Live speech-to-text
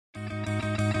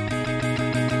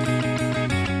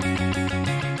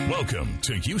Welcome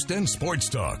to Houston Sports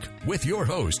Talk with your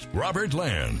host, Robert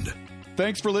Land.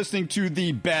 Thanks for listening to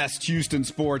the best Houston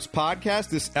sports podcast.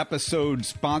 This episode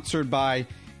sponsored by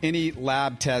Any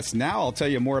Lab Tests Now. I'll tell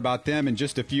you more about them in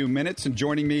just a few minutes. And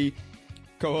joining me,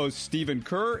 co-host Stephen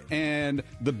Kerr and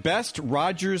the best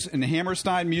Rodgers and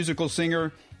Hammerstein musical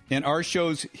singer in our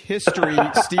show's history,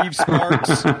 Steve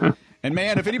Sparks. And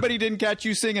man, if anybody didn't catch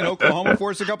you singing Oklahoma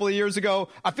for us a couple of years ago,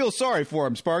 I feel sorry for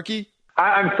him, Sparky.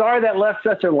 I'm sorry that left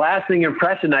such a lasting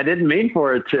impression. I didn't mean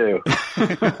for it to.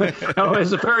 No,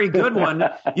 it's a very good one.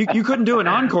 You couldn't do an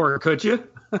encore, could you?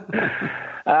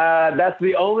 That's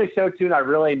the only show tune I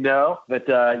really know. But,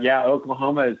 yeah,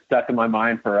 Oklahoma is stuck in my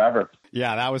mind forever.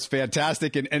 Yeah, that was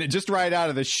fantastic. And just right out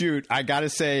of the chute, I got to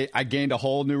say, I gained a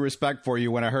whole new respect for you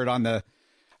when I heard on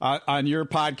your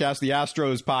podcast, the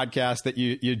Astros podcast, that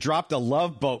you dropped a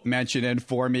Love Boat mention in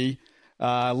for me.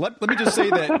 Let me just say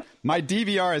that my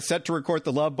DVR is set to record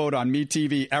the Love Boat on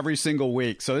MeTV every single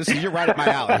week. So you're right up my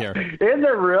alley here. Is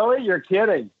it really? You're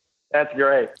kidding. That's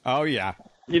great. Oh, yeah.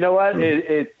 You know what?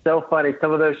 It's so funny.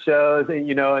 Some of those shows,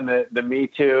 you know, and the Me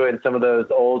Too and some of those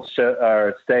old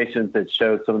stations that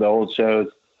show some of the old shows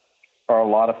are a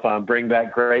lot of fun. Bring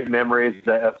back great memories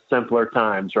of simpler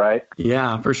times, right?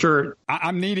 Yeah, for sure.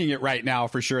 I'm needing it right now,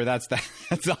 for sure. That's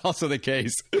also the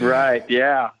case. Right,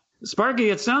 yeah. Sparky,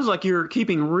 it sounds like you're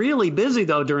keeping really busy,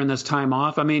 though, during this time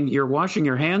off. I mean, you're washing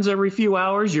your hands every few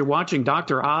hours. You're watching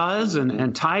Dr. Oz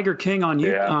and Tiger King on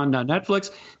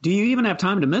Netflix. Do you even have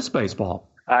time to miss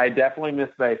baseball? I definitely miss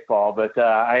baseball, but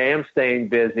I am staying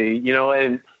busy, you know,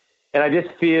 and I just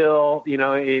feel, you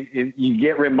know, you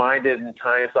get reminded in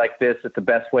times like this that the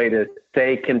best way to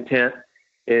stay content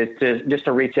is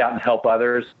to reach out and help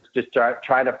others, just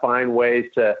try to find ways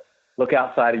to look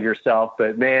outside of yourself.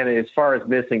 But man, as far as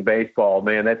missing baseball,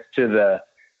 man, that's to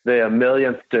the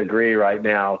millionth degree right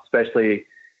now, especially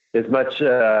as much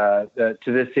to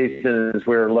this season as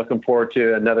we're looking forward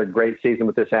to another great season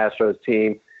with this Astros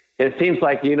team. It seems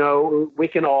like, you know, we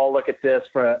can all look at this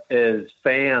as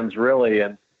fans really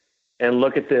and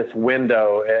look at this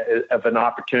window of an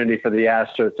opportunity for the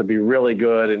Astros to be really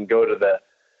good and go to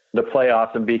the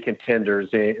playoffs and be contenders.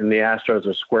 And the Astros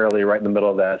are squarely right in the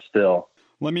middle of that still.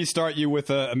 Let me start you with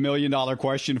a $1 million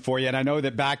question for you. And I know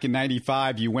that back in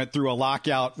 95, you went through a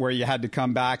lockout where you had to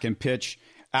come back and pitch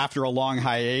after a long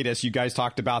hiatus. You guys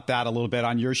talked about that a little bit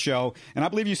on your show. And I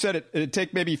believe you said it'd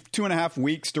take maybe 2.5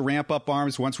 weeks to ramp up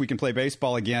arms once we can play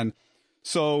baseball again.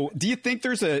 So do you think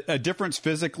there's a difference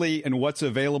physically in what's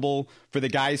available for the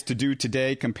guys to do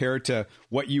today compared to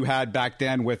what you had back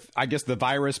then with, I guess, the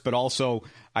virus, but also,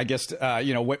 I guess,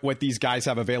 what these guys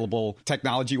have available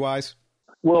technology-wise?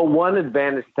 Well, one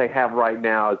advantage they have right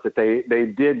now is that they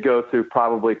did go through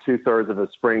probably 2/3 of the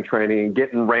spring training and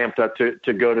getting ramped up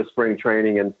to go to spring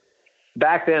training. And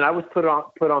back then I was put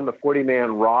on the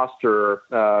 40-man roster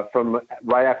from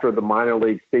right after the minor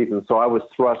league season. So I was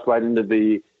thrust right into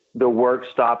the work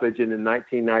stoppage. And in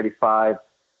 1995,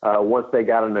 once they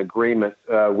got an agreement,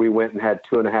 we went and had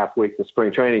 2.5 weeks of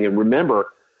spring training. And remember,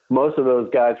 most of those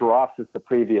guys were off since the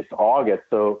previous August.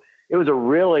 So it was a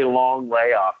really long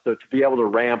layoff. So to be able to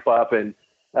ramp up and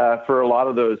for a lot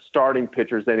of those starting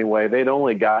pitchers anyway, they'd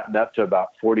only gotten up to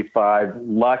about 45,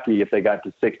 lucky if they got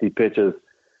to 60 pitches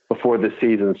before the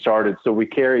season started. So we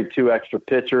carried 2 extra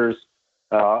pitchers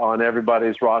on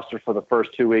everybody's roster for the first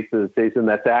 2 weeks of the season.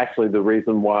 That's actually the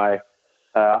reason why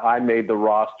I made the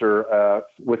roster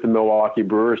with the Milwaukee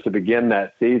Brewers to begin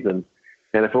that season.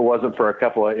 And if it wasn't for a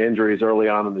couple of injuries early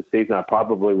on in the season, I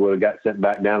probably would have got sent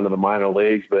back down to the minor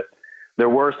leagues. But there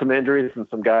were some injuries and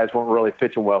some guys weren't really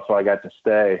pitching well, so I got to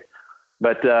stay.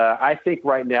 But I think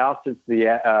right now, since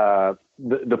the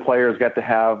players got to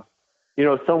have, you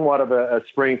know, somewhat of a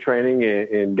spring training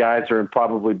and guys are in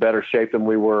probably better shape than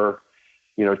we were,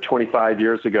 you know, 25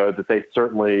 years ago, that they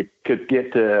certainly could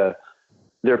get to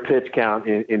their pitch count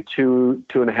in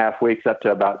 2.5 weeks up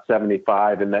to about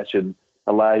 75, and that should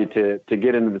allow you to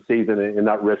get into the season and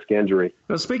not risk injury.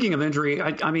 Well, speaking of injury,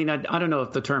 I don't know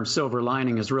if the term silver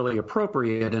lining is really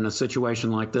appropriate in a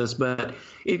situation like this, but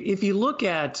if you look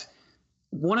at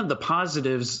one of the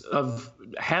positives of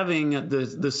having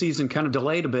the season kind of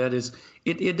delayed a bit is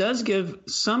it does give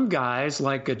some guys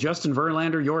like Justin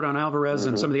Verlander, Yordan Alvarez,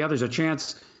 and some of the others a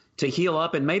chance to heal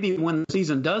up. And maybe when the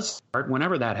season does start,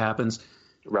 whenever that happens,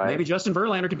 maybe Justin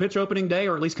Verlander can pitch opening day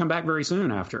or at least come back very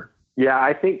soon after. Yeah,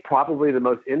 I think probably the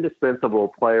most indispensable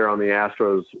player on the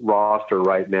Astros roster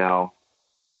right now,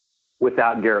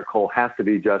 without Garrett Cole, has to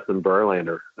be Justin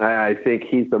Verlander. I think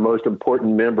he's the most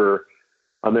important member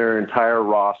on their entire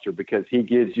roster because he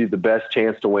gives you the best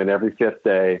chance to win every fifth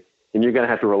day, and you're going to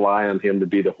have to rely on him to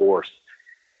be the horse.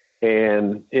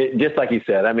 And just like you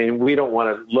said, I mean, we don't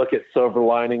want to look at silver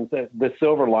linings. The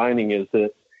silver lining is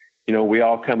that, we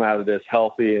all come out of this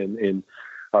healthy and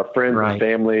our friends and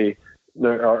family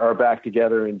are back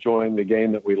together enjoying the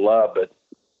game that we love. But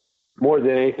more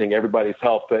than anything, everybody's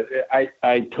health. But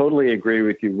I totally agree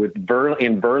with you.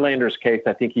 In Verlander's case,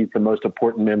 I think he's the most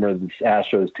important member of this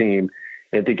Astros team.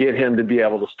 And to get him to be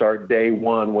able to start day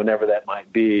one, whenever that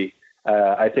might be,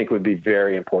 I think would be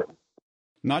very important.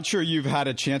 Not sure you've had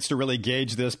a chance to really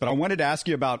gauge this, but I wanted to ask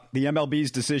you about the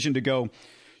MLB's decision to go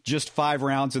just 5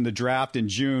 rounds in the draft in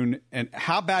June. And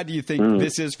how bad do you think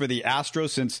this is for the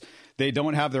Astros since they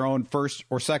don't have their own first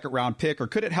or second round pick? Or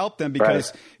could it help them?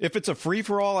 Because if it's a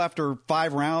free-for-all after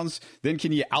 5 rounds, then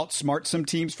can you outsmart some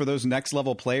teams for those next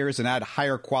level players and add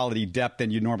higher quality depth than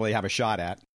you normally have a shot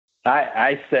at?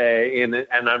 I say, and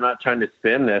I'm not trying to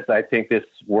spin this, I think this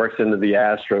works into the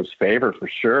Astros' favor for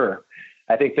sure.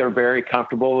 I think they're very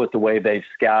comfortable with the way they've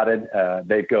scouted.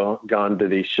 They've gone to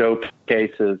these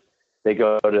showcases. They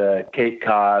go to Cape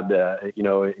Cod,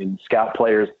 in scout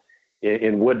players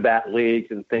in wood bat leagues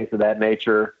and things of that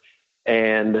nature.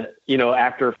 And,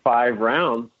 after 5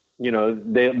 rounds,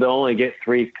 they'll only get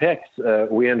 3 picks.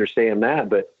 We understand that.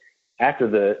 But after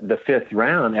the 5th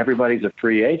round, everybody's a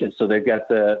free agent. So they've got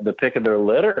the pick of their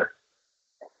litter.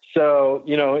 So,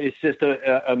 it's just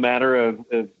a matter of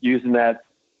using that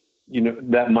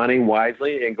money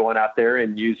wisely and going out there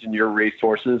and using your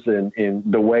resources and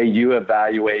the way you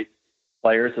evaluate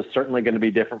players is certainly going to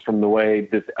be different from the way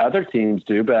that other teams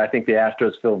do. But I think the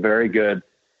Astros feel very good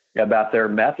about their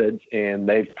methods, and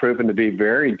they've proven to be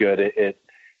very good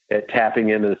at tapping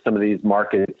into some of these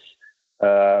markets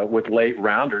with late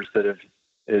rounders that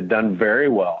have done very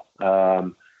well.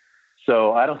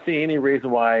 So I don't see any reason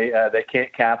why they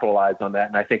can't capitalize on that.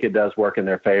 And I think it does work in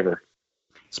their favor.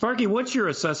 Sparky, what's your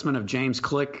assessment of James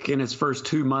Click in his first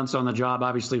 2 months on the job?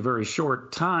 Obviously, very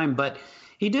short time, but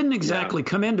he didn't exactly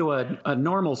come into a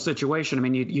normal situation. I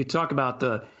mean, you talk about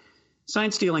the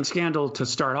sign stealing scandal to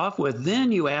start off with,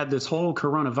 then you add this whole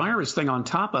coronavirus thing on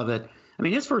top of it. I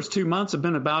mean, his first 2 months have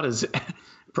been about as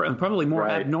probably more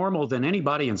abnormal than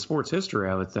anybody in sports history,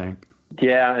 I would think.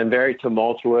 Yeah, and very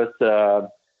tumultuous.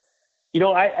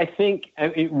 I think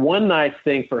one nice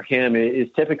thing for him is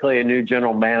typically a new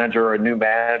general manager or a new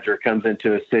manager comes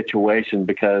into a situation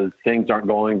because things aren't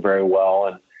going very well.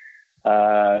 And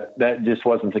that just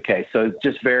wasn't the case. So it's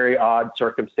just very odd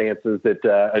circumstances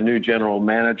that a new general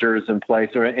manager is in place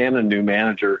and a new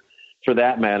manager for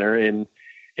that matter.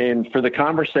 And for the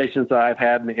conversations that I've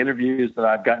had and the interviews that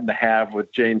I've gotten to have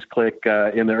with James Click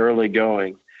in the early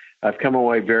going, I've come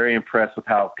away very impressed with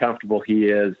how comfortable he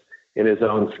is in his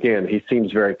own skin. He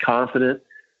seems very confident.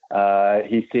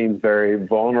 He seems very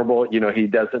vulnerable. He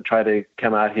doesn't try to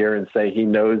come out here and say he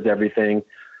knows everything,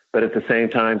 but at the same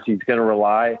time, he's going to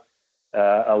rely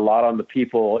a lot on the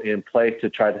people in place to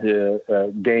try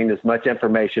to gain as much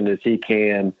information as he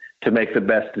can to make the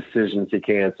best decisions he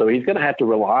can. So he's going to have to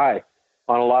rely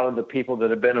on a lot of the people that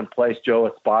have been in place, Joe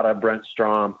Espada, Brent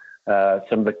Strom,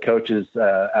 some of the coaches,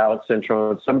 Alex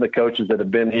Cintron, some of the coaches that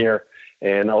have been here,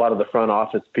 and a lot of the front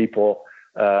office people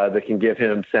that can give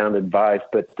him sound advice.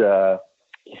 But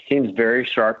he seems very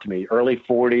sharp to me. Early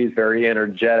 40s, very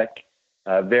energetic,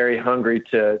 very hungry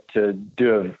to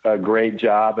do a great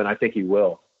job, and I think he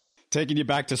will. Taking you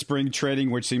back to spring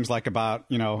training, which seems like about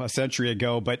a century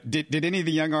ago, but did any of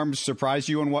the young arms surprise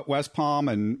you in West Palm,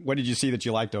 and what did you see that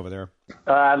you liked over there?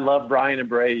 I love Brian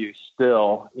Abreu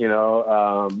still,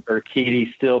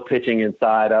 Urquidy still pitching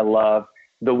inside. I love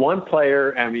the one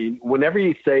player. I mean, whenever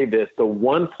you say this, the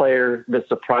one player that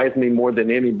surprised me more than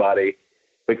anybody,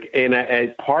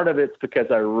 and part of it's because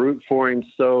I root for him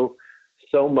so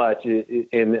much,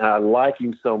 and I like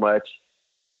him so much.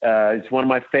 It's one of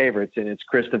my favorites, and it's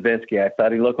Chris Devenski. I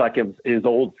thought he looked like his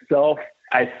old self.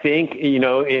 I think,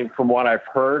 from what I've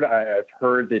heard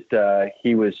that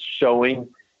he was showing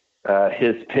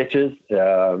his pitches.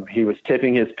 He was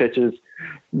tipping his pitches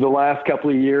the last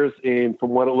couple of years, and from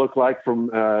what it looked like from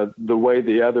the way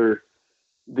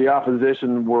the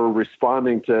opposition were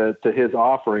responding to his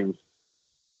offerings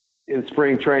in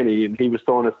spring training, and he was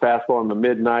throwing his fastball in the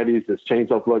mid-90s. His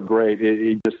changeup looked great.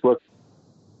 He just looked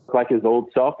like his old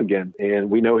self again, and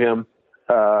we know him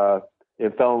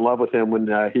and fell in love with him when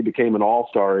he became an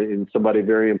all-star and somebody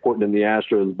very important in the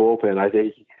Astros bullpen. I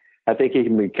think he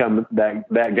can become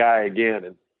that guy again,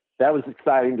 and that was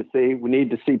exciting to see. We need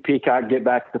to see Peacock get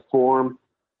back to form,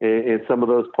 and some of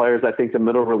those players. I think the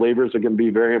middle relievers are going to be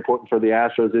very important for the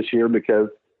Astros this year because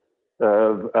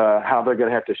of how they're going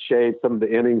to have to shade some of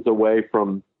the innings away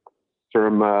from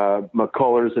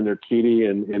McCullers and Urquidy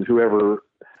and whoever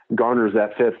garners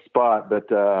that 5th spot. But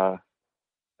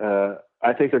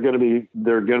I think they're going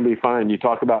to be fine. You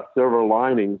talk about silver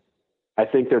linings. I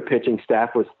think their pitching staff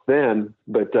was thin,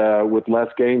 but with less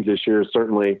games this year,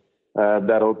 certainly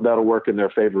that'll work in their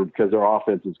favor because their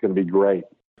offense is going to be great.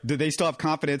 Do they still have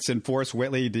confidence in Forrest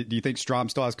Whitley? Do you think Strom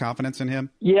still has confidence in him?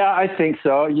 Yeah, I think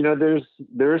so.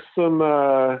 There's some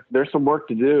work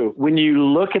to do. When you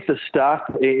look at the stuff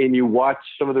and you watch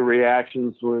some of the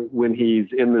reactions when he's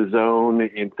in the zone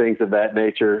and things of that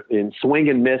nature, and swing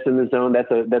and miss in the zone,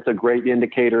 that's a great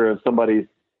indicator of somebody's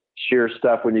sheer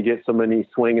stuff. When you get so many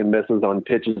swing and misses on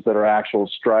pitches that are actual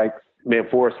strikes, man,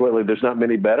 Forrest Whitley, there's not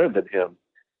many better than him.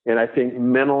 And I think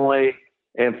mentally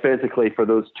and physically, for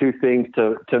those two things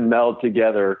to meld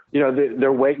together,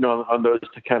 they're waiting on those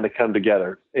to kind of come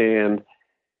together. And,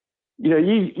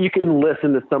 you can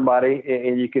listen to somebody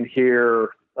and you can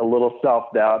hear a little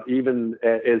self-doubt, even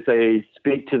as they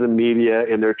speak to the media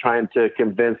and they're trying to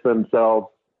convince themselves.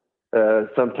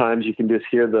 Sometimes you can just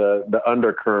hear the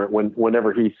undercurrent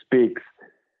whenever he speaks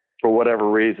for whatever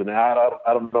reason. I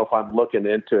don't know if I'm looking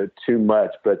into it too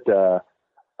much, but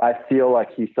I feel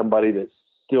like he's somebody that's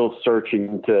still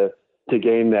searching to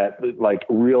gain that like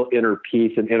real inner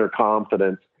peace and inner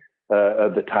confidence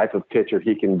of the type of pitcher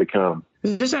he can become.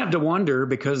 You just have to wonder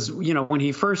because, when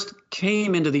he first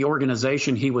came into the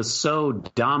organization, he was so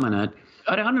dominant.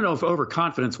 I don't know if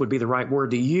overconfidence would be the right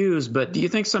word to use, but do you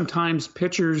think sometimes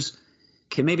pitchers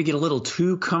can maybe get a little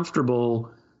too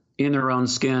comfortable in their own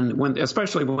skin,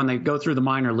 especially when they go through the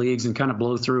minor leagues and kind of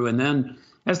blow through, and then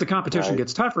as the competition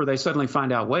gets tougher, they suddenly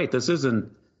find out, wait, this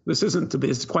isn't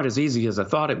quite as easy as I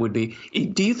thought it would be.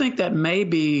 Do you think that may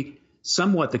be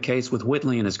somewhat the case with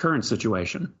Whitley in his current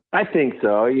situation? I think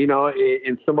so.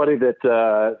 In somebody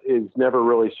that is never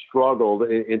really struggled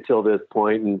until this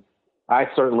point, and I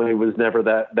certainly was never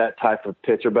that type of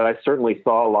pitcher, but I certainly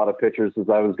saw a lot of pitchers as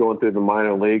I was going through the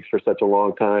minor leagues for such a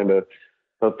long time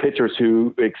of pitchers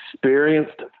who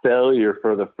experienced failure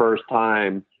for the first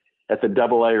time at the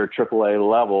AA or AAA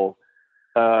level.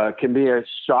 Can be a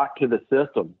shock to the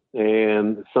system.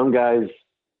 And some guys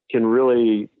can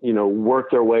really,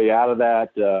 work their way out of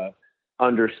that,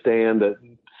 understand that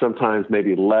sometimes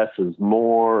maybe less is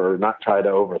more, or not try to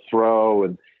overthrow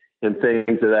and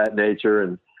things of that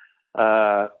nature.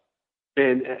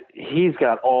 And he's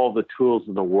got all the tools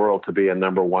in the world to be a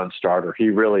number one starter. He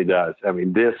really does. I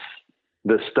mean,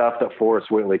 the stuff that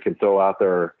Forrest Whitley can throw out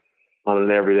there on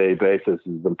an everyday basis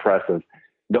is impressive.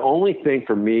 The only thing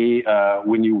for me,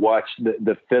 when you watch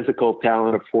the physical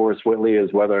talent of Forrest Whitley,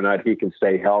 is whether or not he can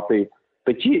stay healthy.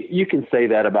 But you can say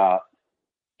that about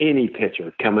any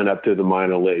pitcher coming up to the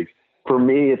minor leagues. For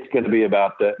me, it's going to be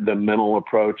about the mental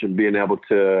approach and being able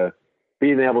to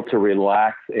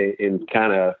relax and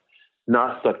kind of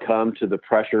not succumb to the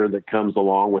pressure that comes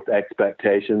along with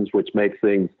expectations, which makes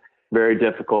things very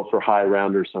difficult for high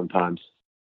rounders sometimes.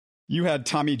 You had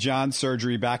Tommy John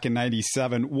surgery back in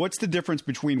 '97. What's the difference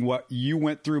between what you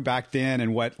went through back then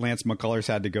and what Lance McCullers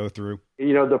had to go through?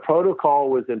 The protocol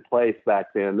was in place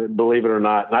back then, believe it or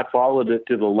not, and I followed it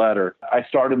to the letter. I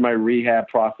started my rehab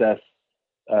process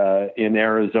in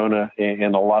Arizona,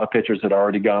 and a lot of pitchers had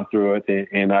already gone through it,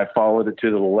 and I followed it to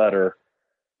the letter.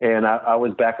 And I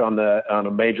was back on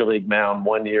a major league mound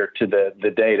 1 year to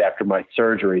the date after my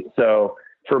surgery. So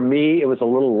for me, it was a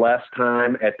little less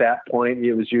time at that point.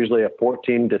 It was usually a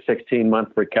 14 to 16 month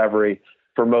recovery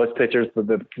for most pitchers, but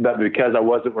because I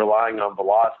wasn't relying on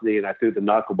velocity and I threw the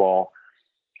knuckleball,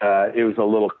 it was a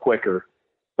little quicker.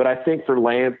 But I think for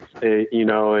Lance,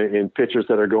 and pitchers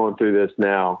that are going through this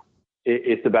now,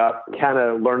 it's about kind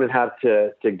of learning how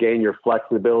to gain your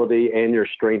flexibility and your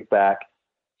strength back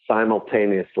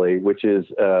simultaneously, which is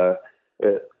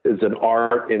an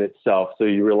art in itself. So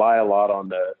you rely a lot on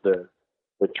the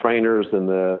trainers and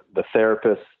the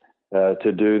therapists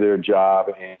to do their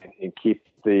job and keep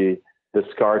the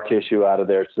scar tissue out of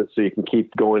there so you can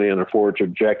keep going in a forward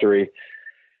trajectory.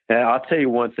 And I'll tell you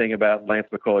one thing about Lance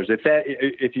McCullers.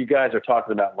 If you guys are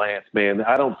talking about Lance, man,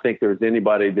 I don't think there's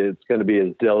anybody that's going to be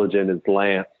as diligent as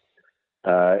Lance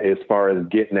as far as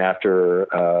getting after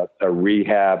a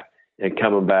rehab and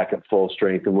coming back at full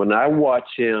strength. And when I watch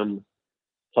him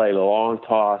play long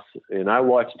toss, and I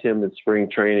watched him in spring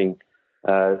training,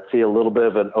 see a little bit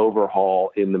of an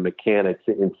overhaul in the mechanics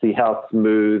and see how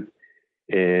smooth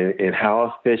and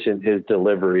how efficient his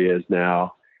delivery is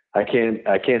now, I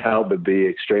can't help but be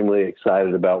extremely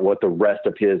excited about what the rest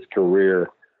of his career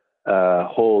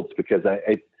holds, because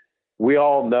we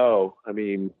all know,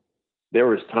 there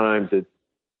was times that,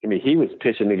 he was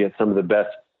pitching against some of the best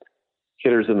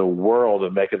hitters in the world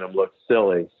and making them look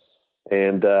silly.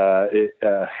 And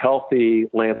a healthy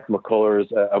Lance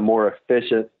McCullers, a more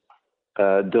efficient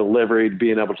delivery,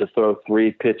 being able to throw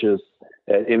 3 pitches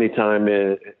at any time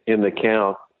in the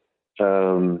count.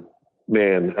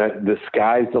 The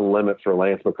sky's the limit for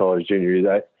Lance McCullers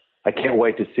Jr. I can't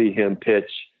wait to see him pitch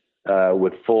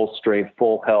with full strength,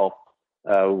 full health,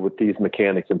 with these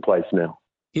mechanics in place now.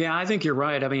 Yeah, I think you're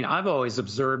right. I mean, I've always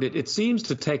observed it. It seems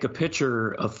to take a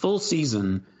pitcher a full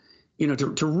season,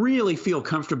 to really feel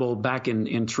comfortable back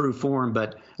in true form.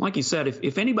 But like you said,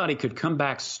 if anybody could come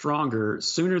back stronger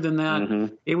sooner than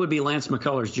that, it would be Lance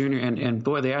McCullers Jr. And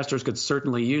boy, the Astros could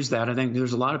certainly use that. I think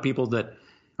there's a lot of people that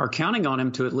are counting on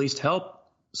him to at least help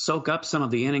soak up some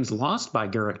of the innings lost by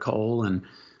Garrett Cole and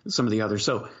some of the others.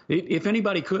 So if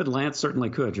anybody could, Lance certainly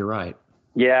could. You're right.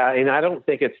 Yeah, and I don't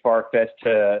think it's far-fetched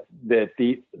that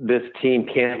this team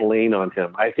can't lean on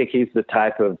him. I think he's the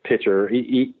type of pitcher,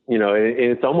 and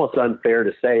it's almost unfair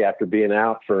to say after being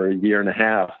out for a year and a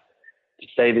half to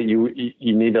say that you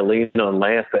need to lean on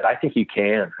Lance, but I think you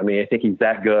can. I mean, I think he's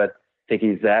that good. I think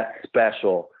he's that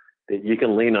special that you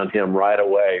can lean on him right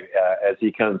away as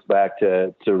he comes back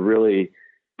to really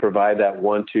provide that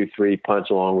 1-2-3 punch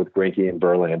along with Greinke and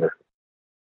Verlander.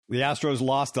 The Astros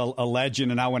lost a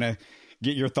legend, and I want to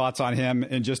get your thoughts on him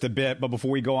in just a bit. But before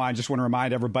we go on, I just want to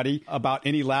remind everybody about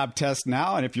Any Lab Test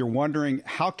Now. And if you're wondering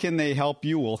how can they help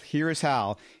you, well, here's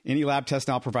how. Any Lab Test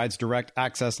Now provides direct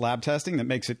access lab testing that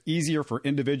makes it easier for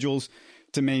individuals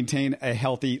to maintain a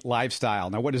healthy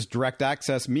lifestyle. Now, what does direct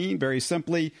access mean? Very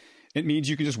simply, it means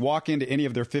you can just walk into any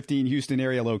of their 15 Houston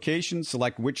area locations,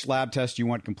 select which lab test you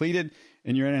want completed,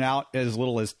 and you're in and out as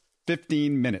little as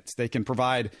 15 minutes. They can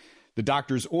provide the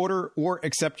doctor's order or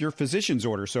accept your physician's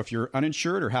order. So if you're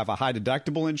uninsured or have a high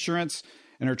deductible insurance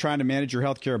and are trying to manage your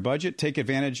healthcare budget, take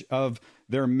advantage of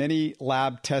their many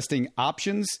lab testing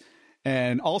options.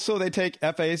 And also they take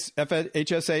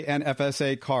HSA and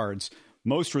FSA cards.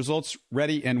 Most results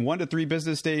ready in 1 to 3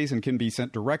 business days and can be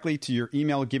sent directly to your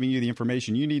email, giving you the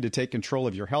information you need to take control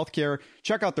of your healthcare.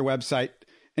 Check out their website,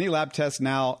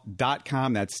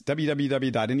 anylabtestnow.com. That's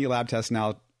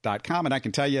www.anylabtestnow.com. And I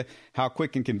can tell you how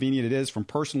quick and convenient it is from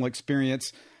personal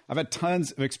experience. I've had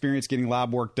tons of experience getting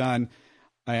lab work done,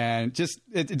 and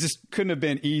it just couldn't have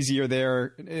been easier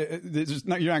there. You're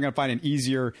not going to find an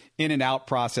easier in and out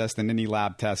process than Any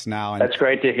Lab Test Now. And that's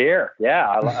great to hear. Yeah,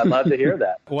 I love to hear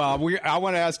that. Well, I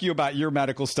want to ask you about your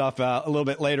medical stuff a little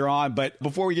bit later on. But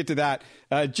before we get to that,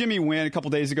 Jimmy Wynn, a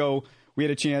couple days ago, we had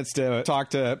a chance to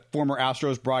talk to former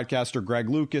Astros broadcaster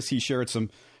Greg Lucas. He shared some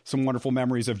wonderful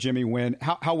memories of Jimmy Wynn.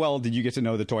 How well did you get to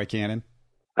know the Toy Cannon?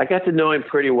 I got to know him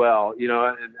pretty well,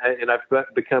 and I've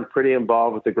become pretty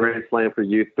involved with the Grand Slam for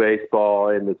Youth Baseball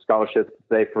and the scholarships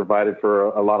they provided for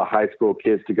a lot of high school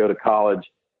kids to go to college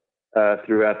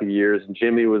throughout the years. And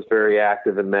Jimmy was very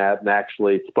active in that and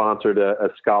actually sponsored a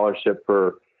scholarship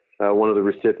for one of the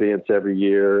recipients every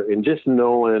year. And just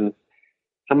knowing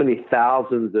how many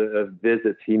thousands of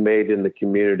visits he made in the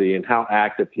community and how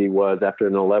active he was after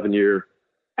an 11-year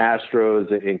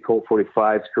Astros and Colt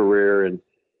 45's career and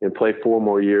played 4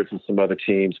 more years with some other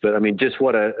teams. But I mean, just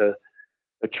what a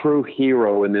true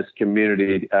hero in this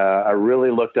community. I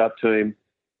really looked up to him,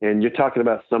 and you're talking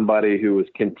about somebody who was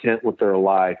content with their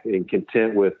life and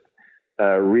content with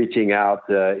reaching out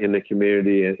in the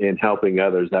community and helping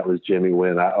others. That was Jimmy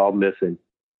Wynn. I'll miss him.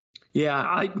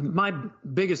 Yeah, my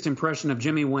biggest impression of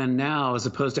Jimmy Wynn now, as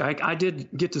opposed to I did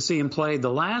get to see him play the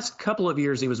last couple of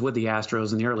years he was with the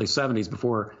Astros in the early 70s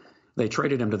before they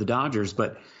traded him to the Dodgers.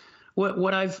 But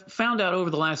what I've found out over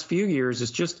the last few years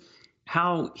is just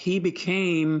how he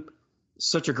became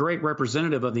such a great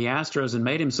representative of the Astros and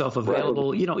made himself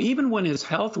available. Even when his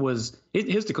health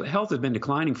his health had been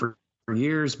declining for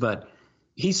years, but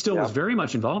he still was very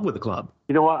much involved with the club.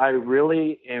 You know what? I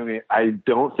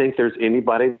don't think there's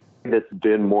anybody that's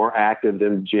been more active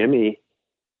than Jimmy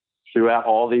throughout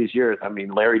all these years. I mean,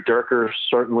 Larry Dierker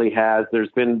certainly has. There's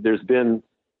been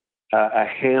a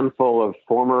handful of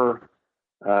former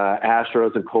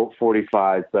Astros and Colt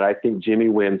 45s, but I think Jimmy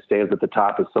Wynn stands at the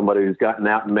top as somebody who's gotten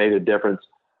out and made a difference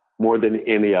more than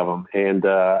any of them. And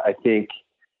I think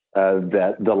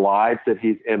that the lives that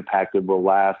he's impacted will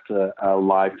last a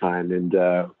lifetime. And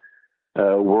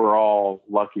we're all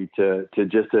lucky to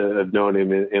just have known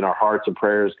him. In our hearts and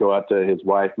prayers go out to his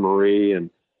wife, Marie, and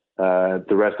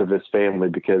the rest of his family,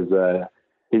 because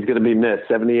he's going to be missed.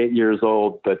 78 years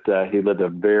old, but he lived a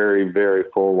very, very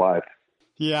full life.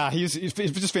 Yeah, he's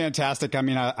just fantastic. I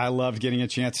mean, I loved getting a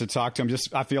chance to talk to him.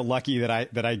 I feel lucky that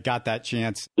I got that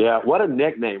chance. Yeah, what a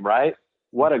nickname, right?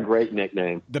 What a great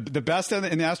nickname. The best in the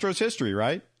Astros history,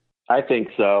 right? I think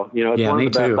so. It's one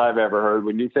of the best I've ever heard.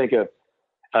 When you think of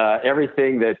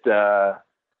everything that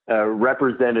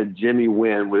represented Jimmy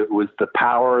Wynn was the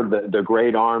power, the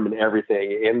great arm, and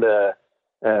everything in the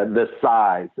the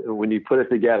size when you put it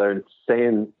together and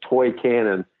saying toy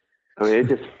cannon. I mean, it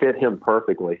just fit him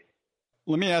perfectly.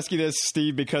 Let me ask you this,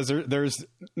 Steve, because there's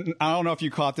I don't know if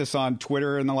you caught this on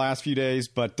Twitter in the last few days,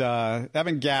 but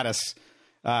Evan Gattis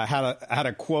had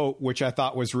a quote which I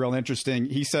thought was real interesting.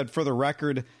 He said, "For the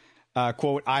record,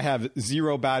 quote, I have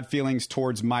zero bad feelings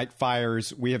towards Mike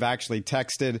Fiers. We have actually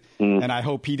texted, and I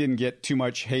hope he didn't get too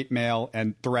much hate mail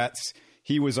and threats.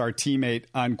 He was our teammate,"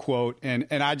 unquote. And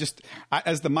I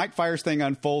as the Mike Fiers thing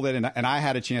unfolded, and I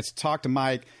had a chance to talk to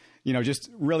Mike,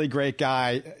 just really great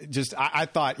guy. I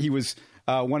thought he was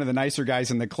one of the nicer guys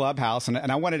in the clubhouse. And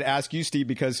I wanted to ask you, Steve,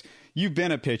 because you've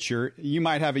been a pitcher. You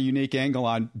might have a unique angle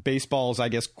on baseball's, I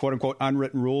guess, quote unquote,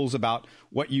 unwritten rules about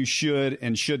what you should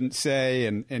and shouldn't say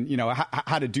and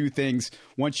how to do things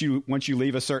once you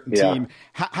leave a certain team.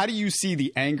 How do you see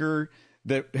the anger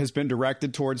that has been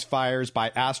directed towards Fiers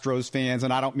by Astros fans?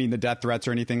 And I don't mean the death threats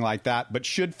or anything like that, but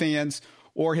should fans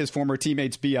or his former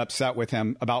teammates be upset with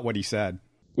him about what he said?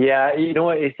 Yeah,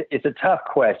 it's a tough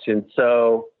question.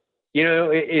 So,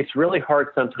 it's really hard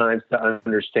sometimes to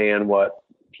understand what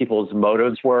people's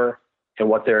motives were and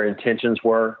what their intentions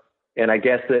were. And I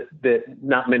guess that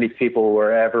not many people will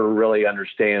ever really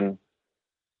understand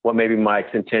what maybe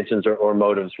Mike's intentions or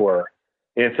motives were.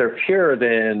 And if they're pure,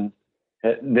 then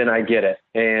I get it.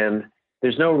 And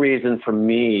there's no reason for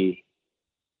me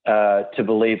to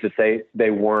believe that they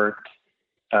weren't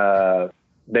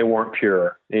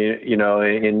pure,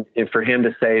 and for him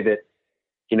to say that,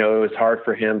 it was hard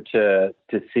for him to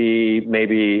see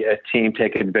maybe a team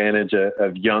take advantage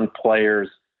of young players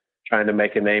trying to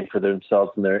make a name for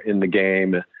themselves in the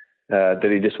game, that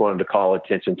he just wanted to call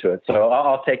attention to it. So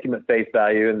I'll take him at face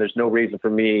value. And there's no reason for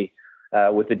me,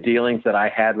 with the dealings that I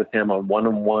had with him on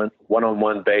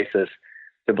one-on-one basis,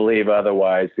 to believe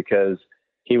otherwise, because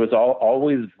he was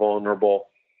always vulnerable.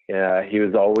 He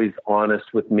was always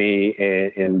honest with me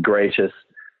and gracious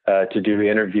to do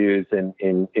interviews and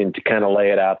to kind of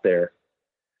lay it out there.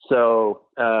 So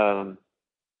I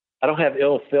don't have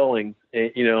ill feelings,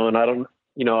 and I don't,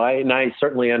 I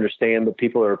certainly understand that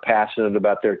people are passionate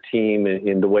about their team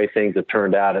and the way things have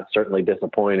turned out. It's certainly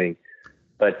disappointing,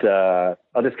 but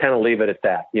I'll just kind of leave it at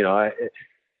that.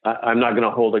 I'm not going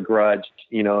to hold a grudge,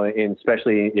 and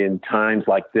especially in times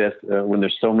like this, when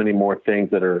there's so many more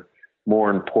things that are more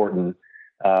important,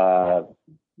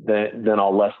 then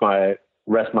I'll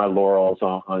rest my laurels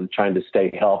on trying to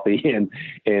stay healthy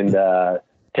and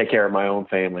take care of my own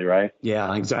family. Right.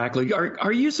 Yeah, exactly.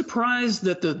 Are you surprised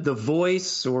that the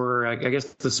voice, or I guess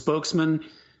the spokesman,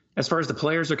 as far as the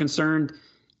players are concerned,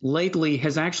 lately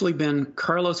has actually been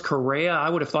Carlos Correa? I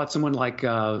would have thought someone like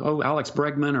Alex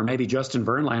Bregman or maybe Justin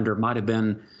Verlander might have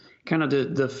been kind of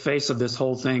the face of this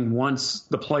whole thing once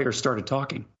the players started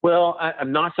talking. Well,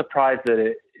 I'm not surprised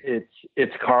that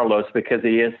it's Carlos, because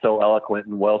he is so eloquent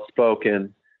and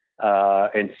well-spoken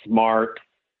and smart.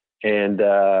 And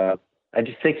I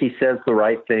just think he says the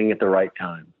right thing at the right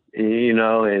time,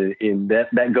 and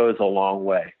that goes a long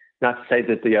way. Not to say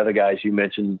that the other guys you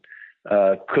mentioned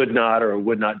could not or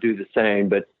would not do the same,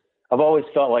 but I've always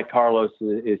felt like Carlos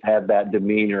has had that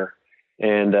demeanor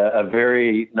and a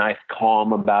very nice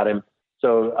calm about him.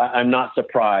 So I'm not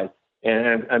surprised.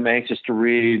 And I'm anxious to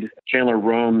read. Chandler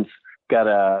Rome's got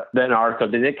an article.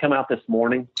 Did it come out this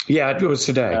morning? Yeah, it was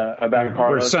today. About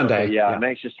Carlos? Or Sunday. Okay, yeah, I'm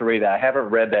anxious to read that. I haven't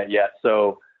read that yet,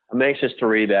 so I'm anxious to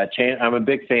read that. I'm a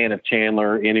big fan of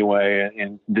Chandler anyway,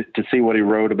 and to see what he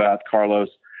wrote about Carlos,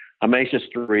 I'm anxious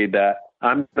to read that.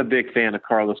 I'm a big fan of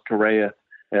Carlos Correa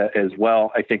as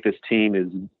well. I think this team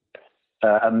is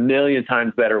a million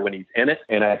times better when he's in it.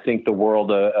 And I think the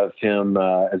world of him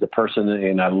as a person,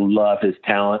 and I love his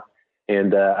talent.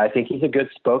 And I think he's a good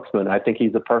spokesman. I think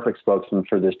he's the perfect spokesman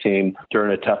for this team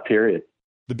during a tough period.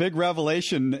 The big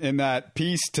revelation in that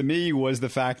piece to me was the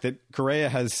fact that Correa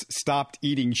has stopped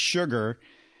eating sugar.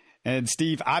 And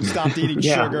Steve, I've stopped eating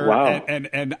sugar. Wow.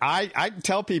 And I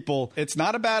tell people it's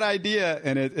not a bad idea.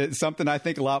 And it's something I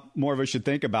think a lot more of us should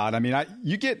think about. I mean, I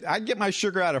get my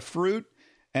sugar out of fruit,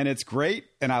 and it's great,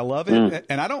 and I love it.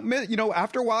 And I don't miss,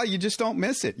 after a while, you just don't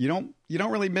miss it. You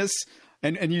don't really miss.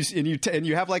 And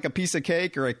you have like a piece of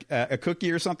cake or a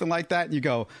cookie or something like that, and you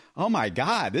go, oh my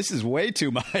God, this is way too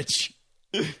much.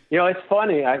 It's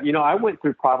funny. I went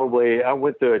through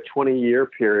a 20-year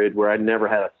period where I never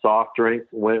had a soft drink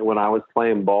when I was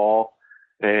playing ball,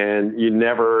 and you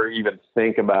never even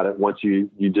think about it once you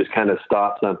just kind of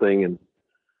stop something. And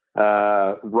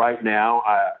right now,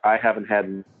 I haven't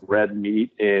had red meat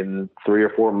in 3 or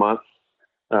 4 months.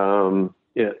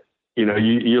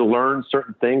 You learn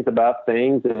certain things about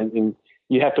things, and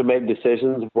you have to make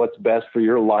decisions of what's best for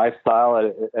your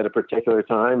lifestyle at a particular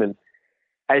time. And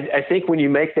I think when you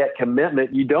make that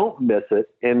commitment, you don't miss it.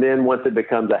 And then once it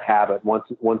becomes a habit, once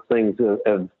things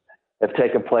have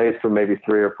taken place for maybe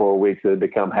 3 or 4 weeks, they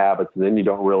become habits, and then you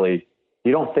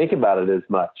don't think about it as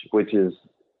much, which is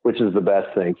the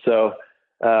best thing. So,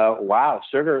 wow,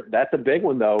 sugar, that's a big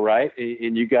one though, right?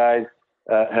 And you guys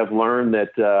have learned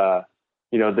that,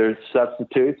 there's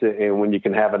substitutes, and when you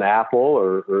can have an apple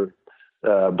or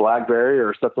blackberry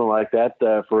or something like that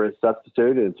for a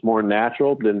substitute, it's more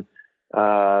natural, then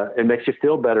it makes you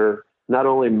feel better, not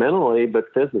only mentally, but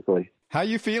physically. How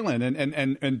you feeling?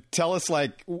 And tell us,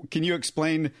 can you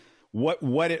explain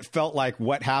what it felt like,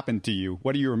 what happened to you?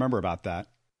 What do you remember about that?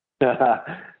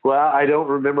 Well, I don't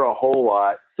remember a whole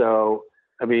lot. So,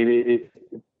 I mean,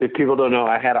 if people don't know,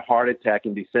 I had a heart attack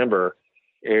in December,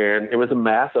 and it was a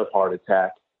massive heart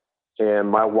attack. And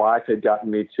my wife had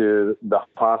gotten me to the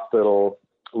hospital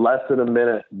less than a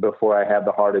minute before I had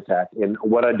the heart attack. And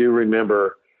what I do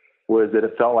remember was that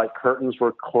it felt like curtains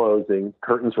were closing,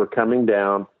 curtains were coming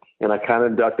down, and I kind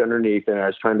of ducked underneath, and I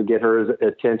was trying to get her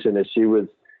attention as she was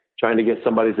trying to get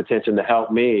somebody's attention to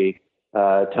help me,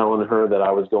 telling her that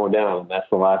I was going down. And that's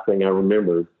the last thing I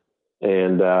remembered.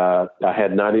 And I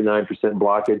had 99%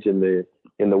 blockage in the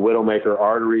Widowmaker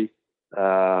artery,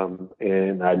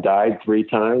 and I died 3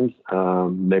 times.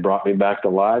 They brought me back to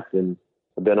life, and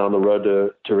I've been on the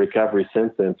road to recovery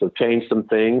since then. So changed some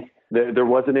things. There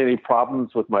wasn't any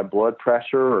problems with my blood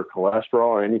pressure or cholesterol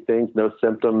or anything, no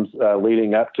symptoms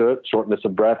leading up to it, shortness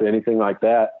of breath, anything like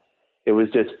that. It was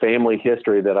just family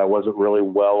history that I wasn't really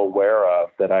well aware of,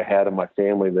 that I had in my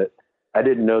family, that I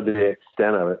didn't know the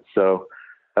extent of it. So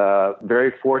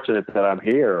very fortunate that I'm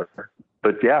here.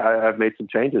 But yeah, I've made some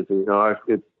changes.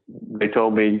 They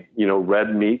told me,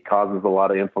 red meat causes a lot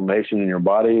of inflammation in your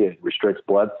body. It restricts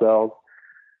blood cells.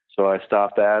 So I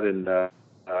stopped that, and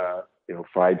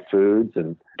fried foods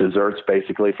and desserts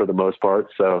basically for the most part.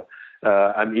 So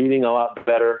I'm eating a lot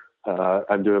better.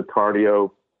 I'm doing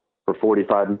cardio for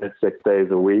 45 minutes, 6 days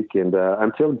a week, and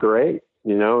I'm feeling great,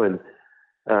 and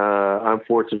I'm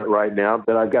fortunate right now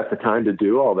that I've got the time to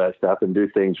do all that stuff and do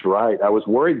things right. I was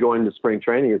worried going to spring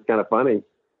training. It's kind of funny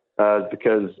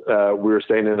because we were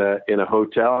staying in a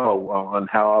hotel on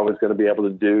how I was going to be able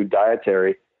to do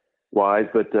dietary wise,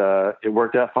 but it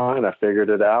worked out fine. I figured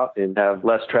it out and have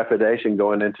less trepidation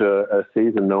going into a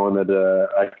season, knowing that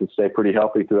I can stay pretty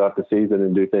healthy throughout the season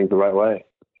and do things the right way.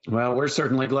 Well, we're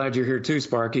certainly glad you're here too,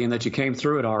 Sparky, and that you came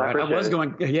through it all right. I was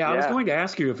going to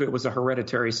ask you if it was a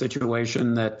hereditary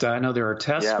situation. That I know there are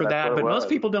tests for that, but most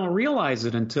people don't realize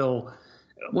it until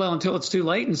it's too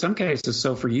late in some cases.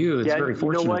 So for you, it's very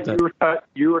fortunate.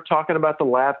 You were talking about the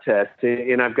lab test,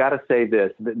 and I've got to say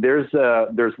this: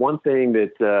 there's one thing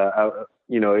that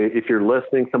if you're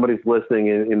listening, somebody's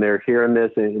listening, and they're hearing this,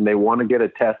 and they want to get a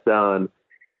test done,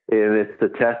 and it's the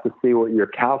test to see what your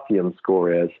calcium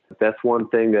score is. That's one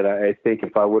thing that I think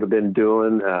if I would have been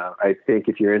doing, I think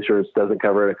if your insurance doesn't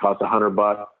cover it, it costs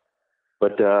 $100.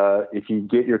 But if you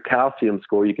get your calcium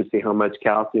score, you can see how much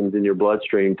calcium is in your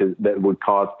bloodstream that would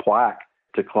cause plaque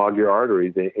to clog your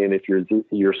arteries. And if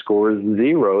your score is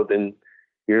 0, then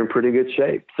you're in pretty good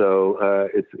shape. So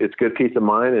it's good peace of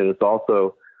mind, and it's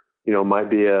also, might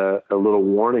be a little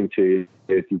warning to you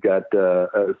if you've got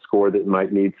a score that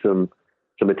might need some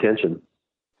attention.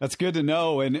 That's good to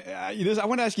know. And I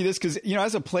want to ask you this because,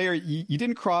 as a player, you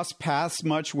didn't cross paths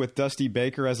much with Dusty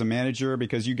Baker as a manager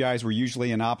because you guys were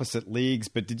usually in opposite leagues.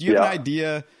 But did you have an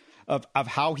idea of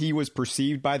how he was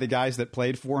perceived by the guys that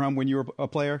played for him when you were a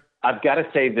player? I've got to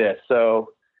say this.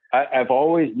 So I've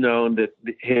always known that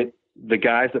the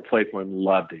guys that played for him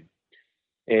loved him.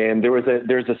 And there's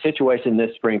a situation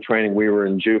this spring training. We were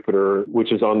in Jupiter,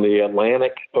 which is on the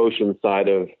Atlantic Ocean side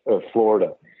of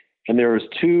Florida. And there was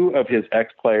 2 of his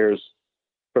ex-players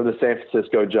from the San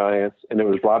Francisco Giants, and it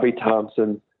was Robbie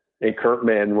Thompson and Kurt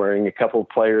Manwaring, a couple of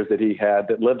players that he had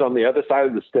that lived on the other side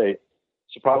of the state,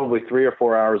 so probably 3 or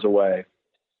 4 hours away.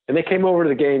 And they came over to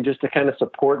the game just to kind of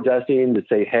support Dusty and to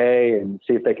say hey and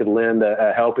see if they could lend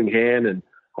a helping hand and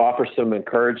offer some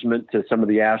encouragement to some of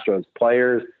the Astros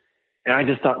players. And I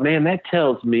just thought, man, that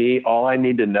tells me all I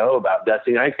need to know about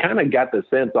Dusty. And I kind of got the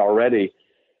sense already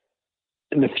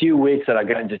in the few weeks that I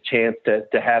got a chance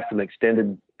to have some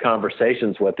extended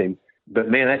conversations with him. But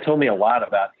man, that told me a lot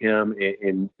about him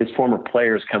and his former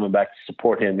players coming back to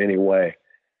support him anyway.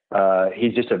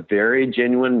 He's just a very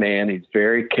genuine man. He's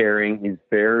very caring. He's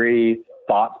very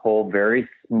thoughtful, very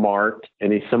smart,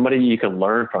 and he's somebody you can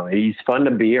learn from. He's fun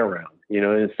to be around, and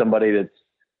it's somebody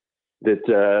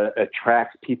that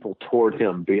attracts people toward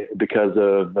him because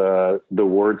of the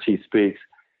words he speaks.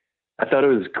 I thought it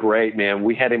was great, man.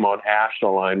 We had him on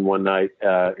Ashline one night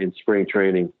in spring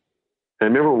training. I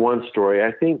remember one story.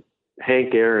 I think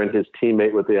Hank Aaron, his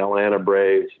teammate with the Atlanta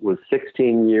Braves, was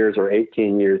 16 years or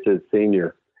 18 years his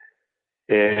senior.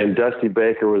 And Dusty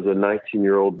Baker was a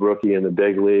 19-year-old rookie in the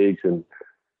big leagues. And,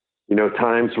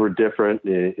 times were different,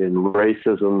 and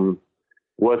racism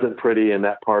wasn't pretty in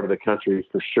that part of the country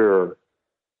for sure.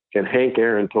 And Hank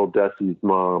Aaron told Dusty's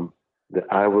mom that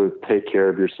I would take care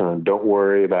of your son. Don't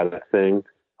worry about a thing.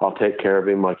 I'll take care of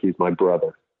him like he's my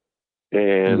brother.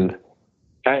 And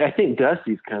I think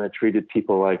Dusty's kind of treated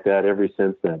people like that ever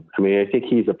since then. I mean, I think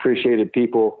he's appreciated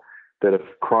people that have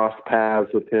crossed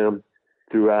paths with him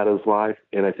throughout his life,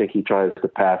 and I think he tries to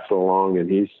pass it along, and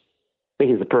I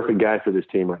think he's the perfect guy for this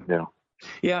team right now.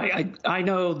 Yeah, I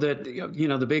know that,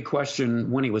 the big question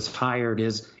when he was hired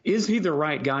is he the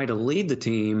right guy to lead the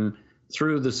team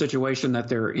through the situation that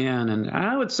they're in? And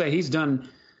I would say he's done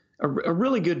a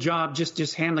really good job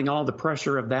just handling all the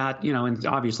pressure of that, and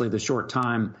obviously the short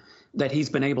time that he's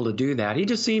been able to do that. He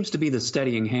just seems to be the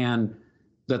steadying hand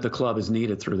that the club has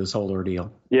needed through this whole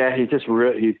ordeal. Yeah, he's just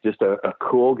a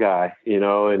cool guy,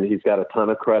 and he's got a ton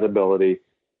of credibility.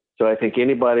 So I think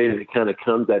anybody that kind of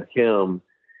comes at him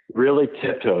really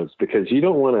tiptoes, because you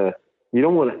don't want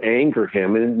to anger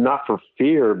him, and not for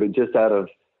fear, but just out of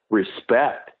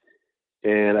respect.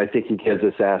 And I think he gives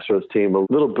this Astros team a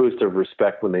little boost of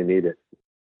respect when they need it.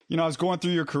 I was going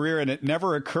through your career, and it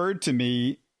never occurred to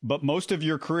me, but most of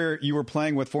your career you were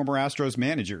playing with former Astros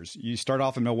managers. You start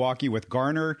off in Milwaukee with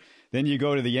Garner, then you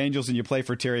go to the Angels and you play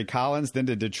for Terry Collins, then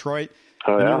to Detroit,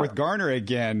 and you're with Garner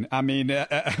again. I mean,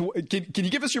 can you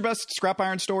give us your best scrap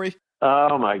iron story?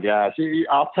 Oh my gosh.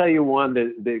 I'll tell you one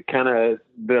that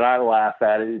I laugh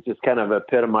at. It just kind of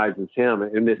epitomizes him.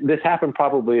 And this happened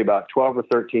probably about 12 or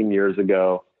 13 years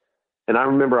ago. And I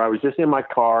remember I was just in my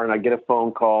car and I get a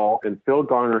phone call, and Phil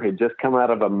Garner had just come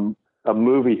out of a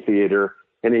movie theater,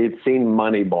 and he had seen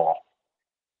Moneyball.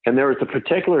 And there was a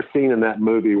particular scene in that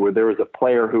movie where there was a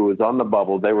player who was on the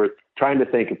bubble. They were trying to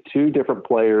think of two different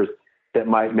players that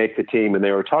might make the team. And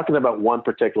they were talking about one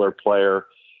particular player.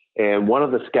 And one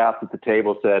of the scouts at the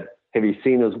table said, "Have you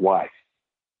seen his wife?"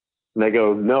 And they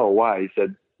go, "No, why?" He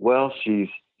said, "Well, she's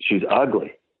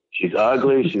ugly. She's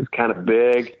ugly. She's kind of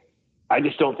big. I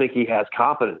just don't think he has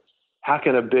confidence. How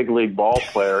can a big league ball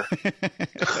player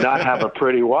not have a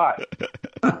pretty wife?"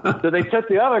 So they took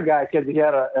the other guy because he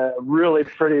had a really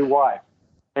pretty wife.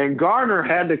 And Garner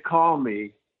had to call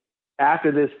me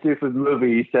after this stupid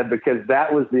movie. He said, because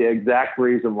that was the exact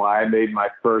reason why I made my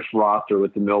first roster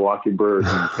with the Milwaukee Brewers,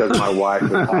 because my wife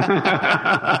was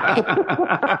hot.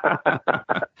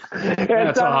 It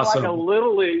sounded awesome. Like a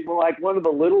little league, like one of the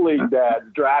little league dads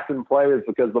drafting players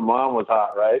because the mom was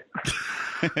hot, right?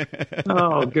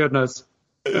 Oh, goodness.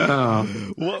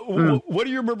 What do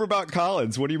you remember about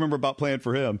Collins? What do you remember about playing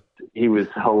for him? He was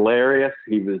hilarious.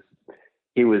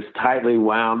 He was tightly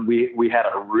wound. We had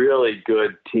a really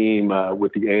good team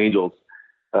with the Angels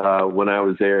when I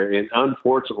was there. And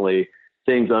unfortunately,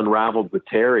 things unraveled with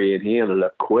Terry, and he ended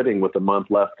up quitting with a month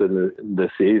left in the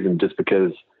season just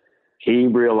because he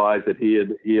realized that he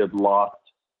had lost,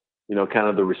 kind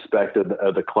of the respect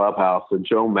of the clubhouse. And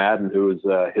Joe Madden, who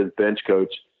was his bench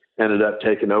coach, ended up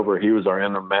taking over. He was our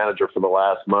interim manager for the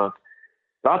last month.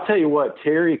 But I'll tell you what,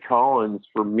 Terry Collins,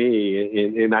 for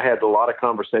me, and I had a lot of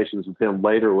conversations with him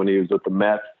later when he was with the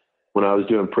Mets, when I was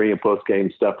doing pre- and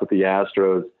post-game stuff with the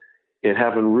Astros, and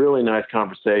having really nice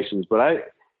conversations.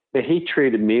 But he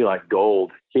treated me like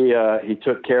gold. He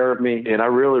took care of me, and I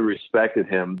really respected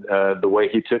him, the way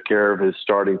he took care of his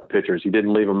starting pitchers. He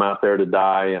didn't leave them out there to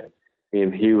die,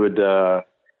 and he would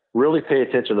really pay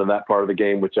attention to that part of the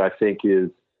game, which I think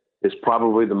is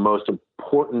probably the most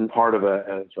important part of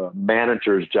a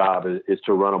manager's job is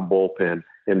to run a bullpen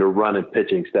and to run a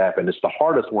pitching staff. And it's the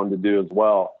hardest one to do as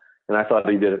well. And I thought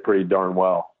he did it pretty darn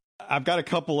well. I've got a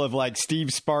couple of like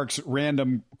Steve Sparks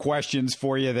random questions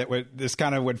for you that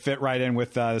would fit right in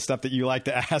with the stuff that you like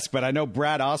to ask. But I know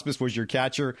Brad Ausmus was your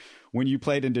catcher when you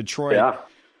played in Detroit.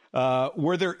 Yeah.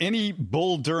 Were there any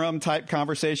Bull Durham type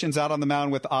conversations out on the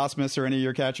mound with Ausmus or any of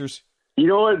your catchers? You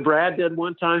know what Brad did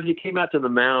one time? He came out to the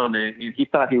mound and he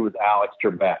thought he was Alex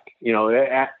Trebek.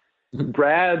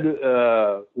 Brad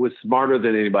was smarter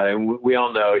than anybody. And we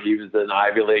all know he was an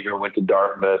Ivy Leaguer, went to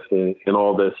Dartmouth and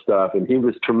all this stuff. And he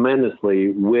was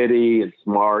tremendously witty and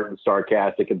smart and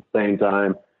sarcastic at the same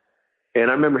time. And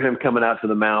I remember him coming out to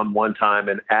the mound one time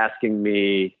and asking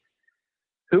me,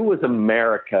 who was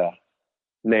America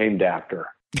named after?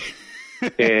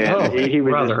 And he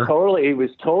was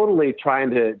totally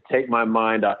trying to take my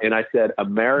mind out. And I said,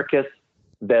 Americus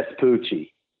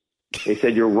Vespucci. He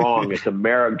said, you're wrong. It's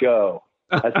Amerigo.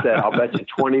 I said, I'll bet you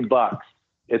 $20.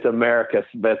 It's Americus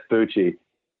Vespucci.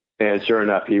 And sure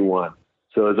enough, he won.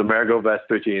 So it was Amerigo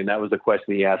Vespucci, and that was the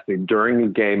question he asked me during a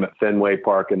game at Fenway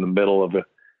Park in the middle of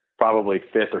probably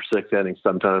fifth or sixth inning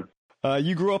sometime.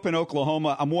 You grew up in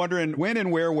Oklahoma. I'm wondering, when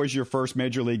and where was your first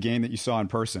Major League game that you saw in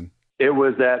person? It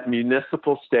was at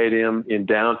Municipal Stadium in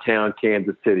downtown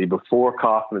Kansas City. Before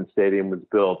Kauffman Stadium was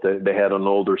built, they had an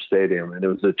older stadium, and it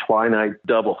was a twilight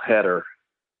doubleheader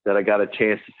that I got a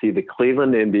chance to see the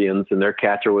Cleveland Indians, and their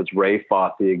catcher was Ray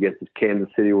Fosse against the Kansas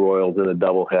City Royals in a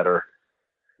doubleheader.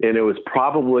 And it was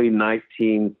probably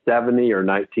 1970 or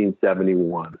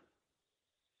 1971.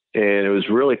 And it was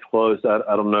really close.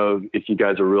 I don't know if you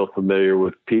guys are real familiar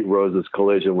with Pete Rose's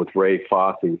collision with Ray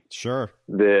Fosse. Sure.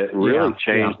 That really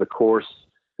changed the course.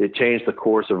 It changed the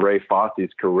course of Ray Fosse's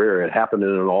career. It happened in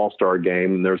an all-star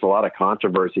game, and there's a lot of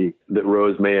controversy that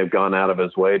Rose may have gone out of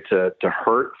his way to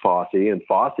hurt Fosse, and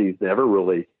Fosse's never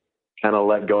really kind of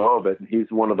let go of it. He's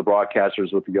one of the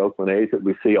broadcasters with the Oakland A's that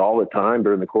we see all the time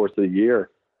during the course of the year.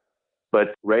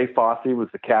 But Ray Fosse was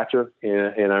the catcher,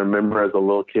 and I remember as a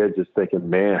little kid just thinking,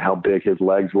 man, how big his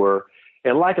legs were.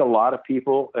 And like a lot of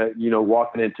people,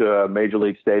 walking into a Major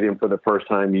League Stadium for the first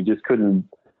time, you just couldn't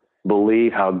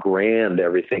believe how grand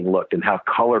everything looked and how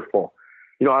colorful.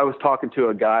 I was talking to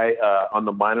a guy on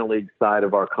the minor league side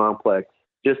of our complex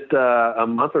just a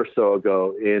month or so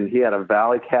ago, and he had a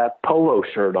Valley Cat polo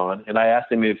shirt on, and I asked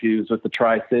him if he was with the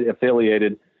Tri-City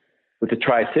affiliated with the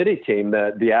Tri-City team,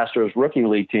 the Astros rookie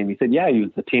league team. He said, yeah, he was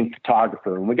the team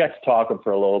photographer. And we got to talking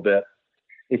for a little bit.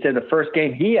 He said the first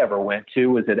game he ever went to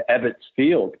was at Ebbets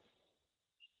Field.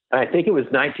 I think it was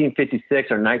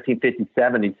 1956 or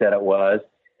 1957, he said it was.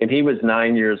 And he was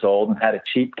 9 years old and had a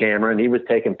cheap camera, and he was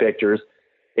taking pictures.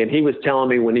 And he was telling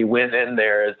me when he went in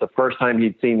there, it's the first time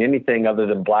he'd seen anything other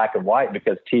than black and white,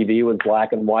 because TV was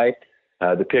black and white.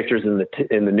 The pictures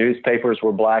in the newspapers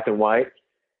were black and white.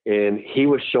 And he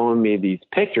was showing me these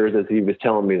pictures as he was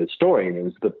telling me the story. And it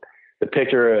was the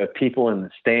picture of people in the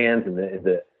stands, and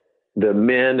the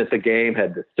men at the game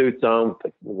had the suits on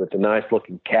with the nice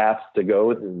looking caps to go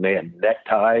with, and they had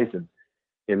neckties, and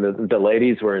the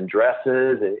ladies were in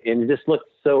dresses, and it just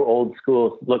looked so old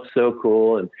school, looked so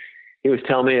cool. And he was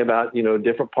telling me about,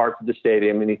 different parts of the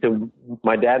stadium. And he said,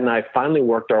 my dad and I finally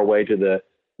worked our way to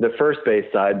the first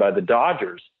base side by the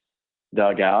Dodgers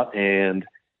dugout, and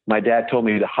my dad told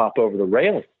me to hop over the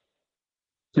railing.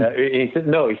 And he said,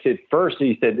 no, he said, first,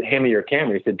 he said, hand me your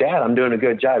camera. He said, Dad, I'm doing a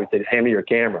good job. He said, hand me your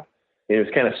camera. And it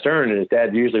was kind of stern, and his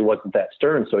dad usually wasn't that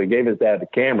stern. So he gave his dad the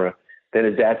camera. Then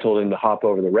his dad told him to hop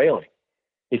over the railing.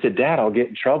 He said, Dad, I'll get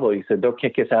in trouble. He said, they'll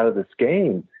kick us out of this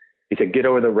game. He said, get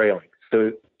over the railing.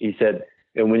 So he said,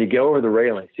 and when you go over the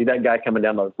railing, see that guy coming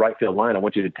down the right field line, I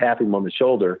want you to tap him on the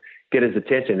shoulder, get his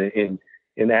attention,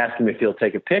 and ask him if he'll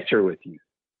take a picture with you.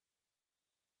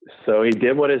 So he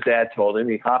did what his dad told him.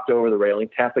 He hopped over the railing,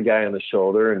 tapped the guy on the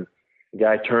shoulder, and the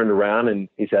guy turned around and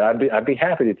he said, I'd be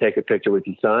happy to take a picture with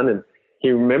you, son. And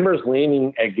he remembers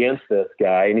leaning against this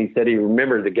guy, and he said he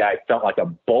remembered the guy felt like a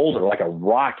boulder, like a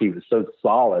rock. He was so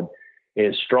solid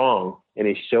and strong. And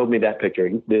he showed me that picture.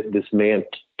 This man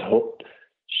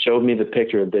showed me the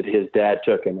picture that his dad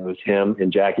took, and it was him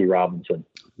and Jackie Robinson.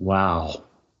 Wow.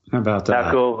 How about that?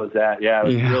 How cool was that? Yeah, it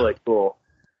was really cool.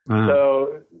 Wow.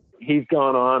 So he's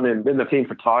gone on and been the team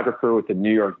photographer with the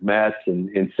New York Mets. And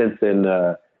since then,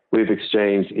 we've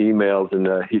exchanged emails, and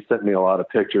he sent me a lot of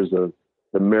pictures of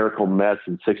the Miracle Mets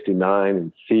in '69,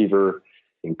 and Seaver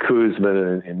and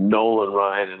Koosman and Nolan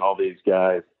Ryan and all these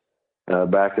guys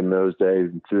back in those days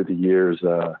and through the years.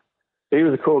 He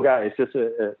was a cool guy. It's just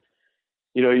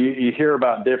you hear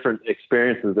about different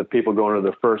experiences of people going to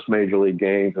their first major league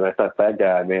games. And I thought, that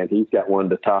guy, man, he's got one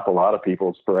to top a lot of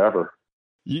people's forever.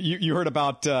 You heard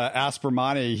about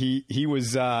Aspermani. He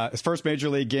was his first major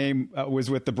league game was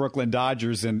with the Brooklyn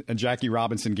Dodgers, and Jackie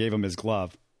Robinson gave him his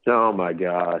glove. Oh my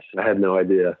gosh, I had no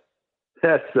idea.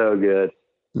 That's so good.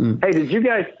 Hey, did you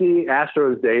guys see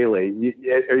Astros Daily?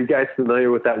 Are you guys familiar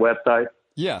with that website?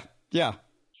 Yeah.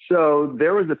 So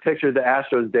there was a picture the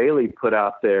Astros Daily put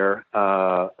out there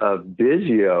of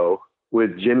Biggio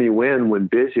with Jimmy Wynn when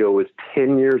Biggio was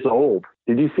 10 years old.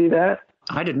 Did you see that?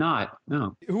 I did not,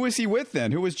 no. Who was he with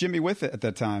then? Who was Jimmy with at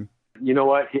that time? You know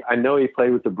what? I know he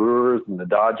played with the Brewers and the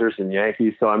Dodgers and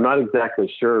Yankees, so I'm not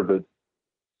exactly sure, but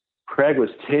Craig was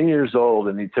 10 years old,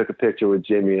 and he took a picture with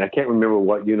Jimmy. And I can't remember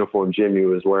what uniform Jimmy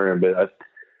was wearing, but I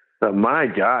thought, my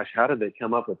gosh, how did they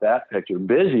come up with that picture?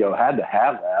 Biggio had to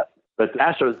have that. But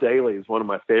Astros Daily is one of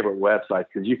my favorite websites,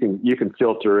 because you can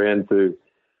filter into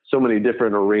so many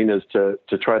different arenas to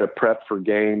try to prep for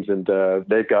games, and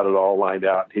they've got it all lined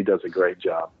out. He does a great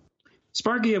job.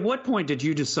 Sparky, at what point did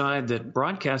you decide that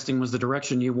broadcasting was the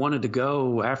direction you wanted to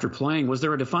go after playing? Was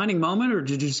there a defining moment, or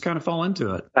did you just kind of fall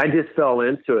into it? I just fell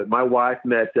into it. My wife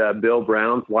met Bill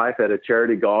Brown's wife at a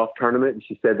charity golf tournament, and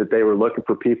she said that they were looking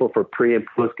for people for pre- and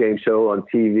post-game show on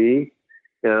TV,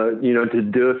 to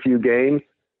do a few games.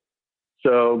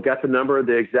 So got the number of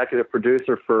the executive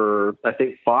producer for, I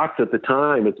think, Fox at the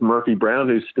time. It's Murphy Brown,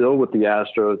 who's still with the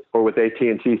Astros or with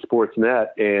AT&T Sportsnet,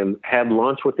 and had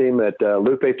lunch with him at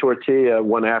Lupe Tortilla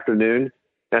one afternoon.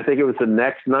 And I think it was the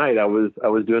next night I was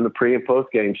doing the pre and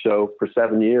post game show for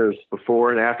 7 years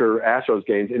before and after Astros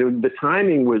games. And the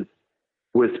timing was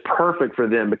perfect for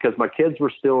them because my kids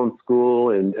were still in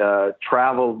school and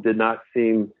travel did not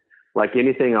seem like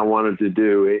anything I wanted to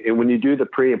do. And when you do the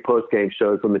pre and post game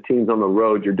shows, when the team's on the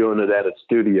road, you're doing it at a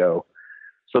studio.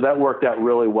 So that worked out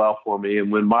really well for me.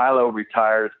 And when Milo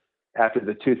retired after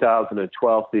the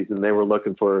 2012 season, they were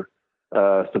looking for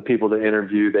some people to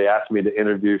interview. They asked me to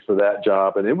interview for that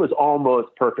job. And it was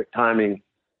almost perfect timing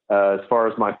as far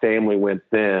as my family went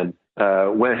then.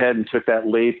 Went ahead and took that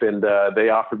leap, and they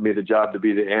offered me the job to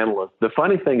be the analyst. The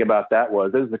funny thing about that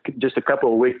was, it was just a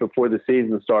couple of weeks before the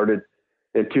season started,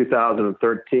 in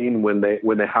 2013 when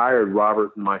they hired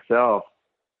Robert and myself.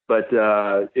 But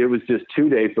it was just 2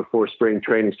 days before spring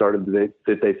training started that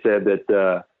they said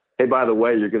that, hey, by the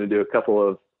way, you're going to do a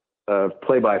couple of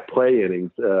play-by-play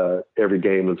innings every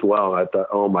game as well. And I thought,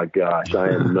 oh my gosh,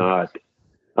 I'm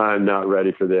not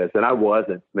ready for this. And I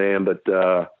wasn't, man, but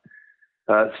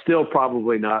still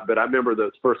probably not. But I remember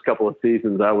those first couple of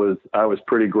seasons, I was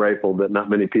pretty grateful that not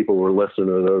many people were listening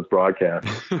to those broadcasts.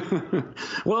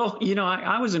 Well,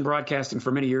 I was in broadcasting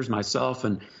for many years myself,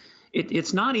 and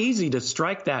it's not easy to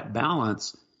strike that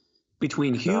balance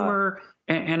between humor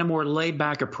and a more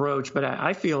laid-back approach. But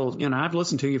I feel, I've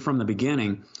listened to you from the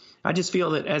beginning. I just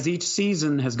feel that as each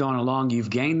season has gone along, you've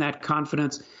gained that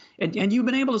confidence, and you've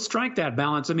been able to strike that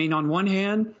balance. I mean, on one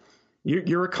hand,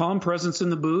 you're a calm presence in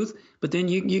the booth, but then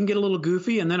you can get a little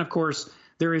goofy. And then, of course,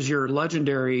 there is your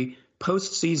legendary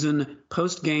post-season,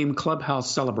 post-game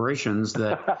clubhouse celebrations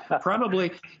that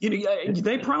probably,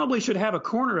 they probably should have a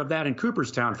corner of that in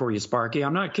Cooperstown for you, Sparky.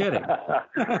 I'm not kidding.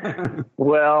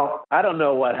 Well, I don't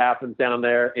know what happens down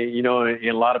there. And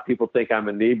a lot of people think I'm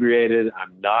inebriated.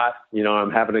 I'm not.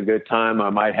 I'm having a good time. I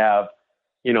might have,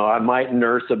 I might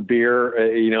nurse a beer,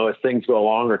 as things go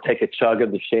along, or take a chug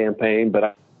of the champagne,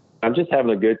 but I'm just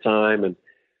having a good time, and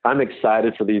I'm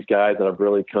excited for these guys that I've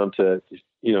really come to,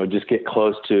 just get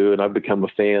close to, and I've become a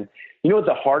fan. What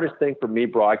the hardest thing for me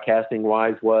broadcasting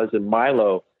wise was, and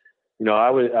Milo,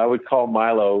 I would call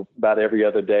Milo about every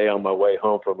other day on my way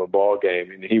home from a ball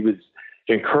game, and he was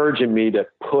encouraging me to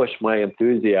push my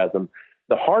enthusiasm.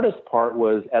 The hardest part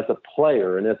was, as a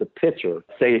player and as a pitcher,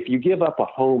 say if you give up a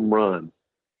home run,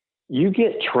 you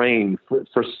get trained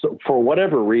for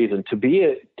whatever reason to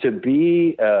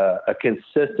be a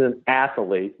consistent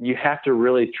athlete. You have to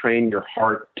really train your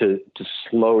heart to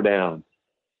slow down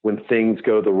when things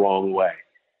go the wrong way.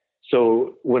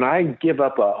 So when I give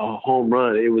up a home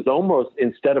run, it was almost,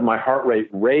 instead of my heart rate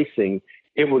racing,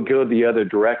 it would go the other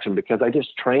direction because I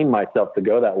just trained myself to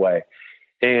go that way.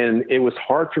 And it was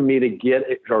hard for me to get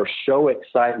or show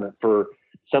excitement for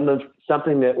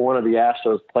something that one of the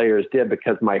Astros players did,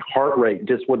 because my heart rate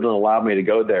just wouldn't allow me to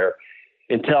go there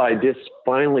until I just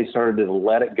finally started to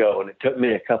let it go. And it took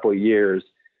me a couple of years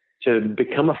to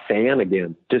become a fan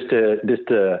again, just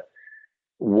to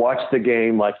watch the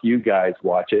game like you guys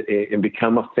watch it and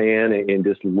become a fan and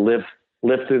just live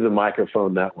through the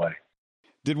microphone that way.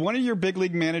 Did one of your big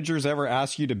league managers ever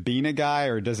ask you to bean a guy,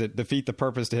 or does it defeat the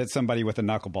purpose to hit somebody with a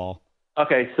knuckleball?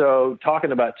 Okay, so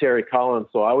talking about Terry Collins,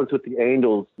 so I was with the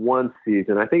Angels one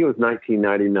season. I think it was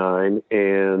 1999,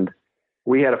 and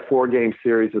we had a 4-game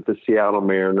series with the Seattle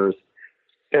Mariners.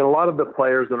 And a lot of the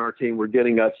players on our team were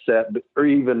getting upset, or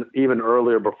even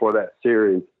earlier before that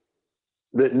series,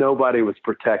 that nobody was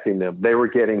protecting them. They were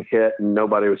getting hit, and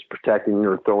nobody was protecting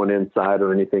or throwing inside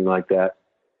or anything like that.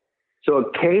 So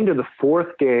it came to the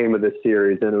 4th game of the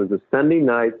series, and it was a Sunday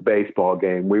night baseball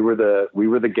game. We were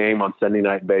the game on Sunday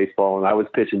night baseball, and I was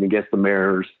pitching against the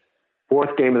Mariners.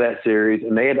 4th game of that series,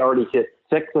 and they had already hit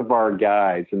 6 of our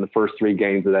guys in the first 3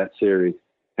 games of that series.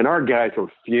 And our guys were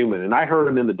fuming, and I heard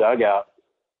them in the dugout,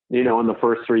 in the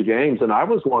first 3 games, and I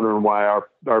was wondering why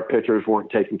our pitchers weren't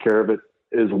taking care of it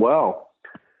as well.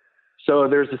 So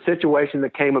there's a situation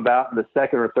that came about in the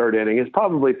 2nd or 3rd inning. It's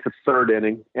probably the 3rd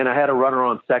inning. And I had a runner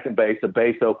on second base. A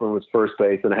base opener was first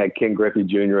base, and I had Ken Griffey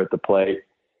Jr. at the plate.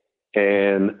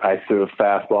 And I threw a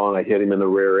fastball and I hit him in the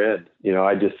rear end.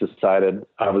 I just decided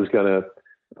I was gonna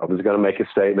make a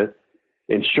statement.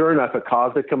 And sure enough, it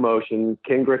caused a commotion.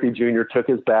 Ken Griffey Jr. took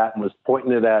his bat and was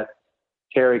pointing it at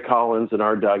Terry Collins in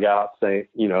our dugout saying,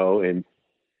 and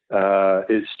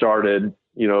it started,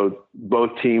 both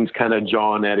teams kind of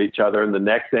jawing at each other. In the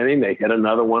next inning, they hit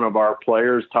another one of our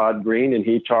players, Todd Green, and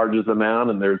he charges them out.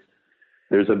 And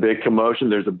there's a big commotion.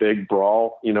 There's a big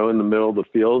brawl, in the middle of the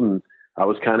field. And I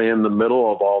was kind of in the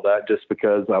middle of all that just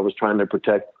because I was trying to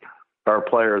protect our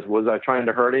players. Was I trying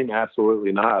to hurt him?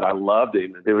 Absolutely not. I loved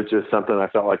him. It was just something I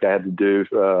felt like I had to do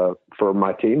for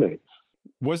my teammates.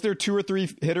 Was there 2 or 3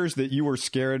 hitters that you were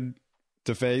scared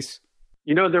to face?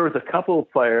 There was a couple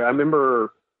of players. I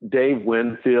remember Dave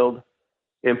Winfield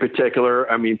in particular.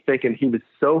 I mean, thinking he was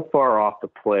so far off the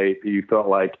plate, you felt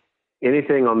like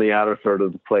anything on the outer third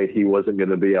of the plate, he wasn't going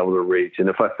to be able to reach. And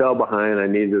if I fell behind, I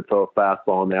needed to throw a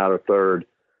fastball on the outer third.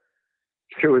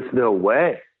 There was no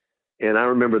way. And I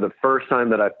remember the first time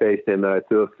that I faced him, that I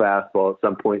threw a fastball at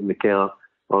some point in the count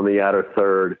on the outer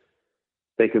third,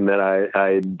 thinking that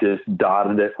I just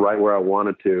dotted it right where I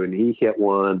wanted to. And he hit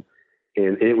one,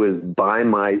 and it was by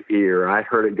my ear. I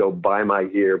heard it go by my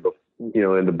ear,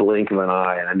 in the blink of an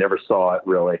eye, and I never saw it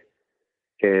really.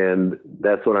 And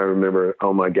that's when I remember,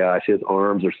 oh my gosh, his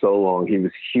arms are so long. He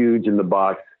was huge in the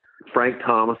box. Frank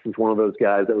Thomas is one of those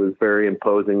guys that was very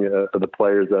imposing for the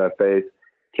players that I faced.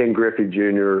 Ken Griffey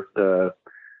Jr.,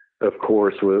 of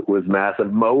course, was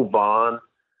massive. Mo Vaughn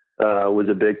was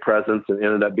a big presence and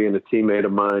ended up being a teammate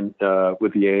of mine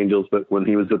with the Angels. But when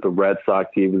he was with the Red Sox,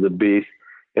 he was a beast.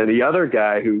 And the other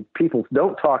guy who people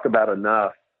don't talk about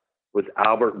enough was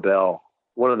Albert Bell,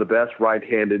 one of the best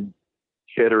right-handed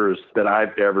hitters that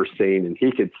I've ever seen. And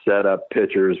he could set up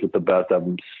pitchers with the best of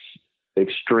them.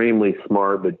 Extremely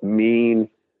smart, but mean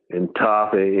and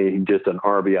tough. And just an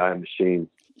RBI machine.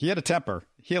 He had a temper.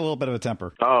 He had a little bit of a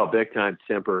temper. Oh, big time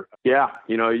temper. Yeah.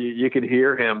 You could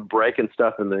hear him breaking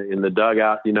stuff in the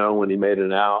dugout, when he made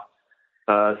it out.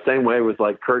 Same way with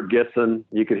like Kurt Gibson.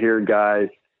 You could hear guys,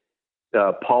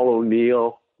 Paul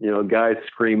O'Neill, guys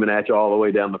screaming at you all the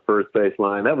way down the first base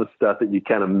line. That was stuff that you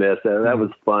kind of miss. That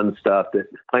was fun stuff, that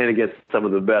playing against some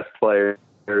of the best players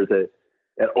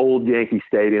at old Yankee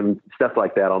Stadium, stuff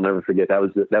like that. I'll never forget. That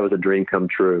was a dream come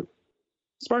true.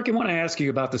 Sparky, I want to ask you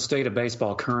about the state of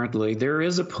baseball currently. There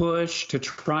is a push to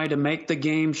try to make the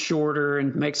game shorter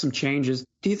and make some changes.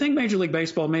 Do you think Major League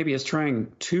Baseball maybe is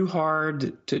trying too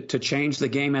hard to change the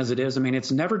game as it is? I mean,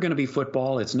 it's never going to be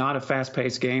football. It's not a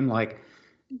fast-paced game like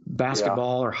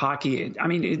basketball or hockey. I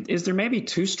mean, is there maybe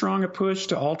too strong a push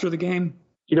to alter the game?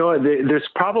 There's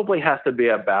probably has to be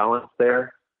a balance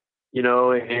there. And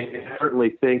I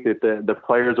certainly think that the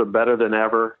players are better than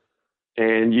ever.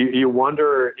 And you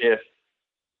wonder if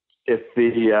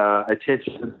the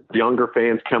attention younger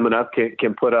fans coming up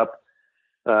can put up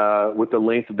with the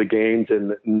length of the games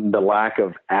and the lack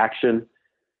of action.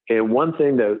 And one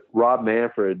thing that Rob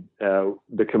Manfred,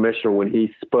 the commissioner, when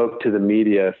he spoke to the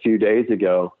media a few days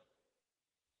ago,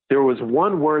 there was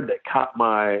one word that caught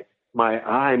my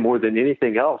eye more than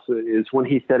anything else, is when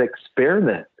he said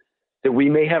experiment, that we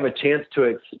may have a chance to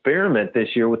experiment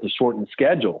this year with the shortened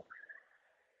schedule.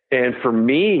 And for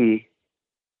me,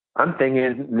 I'm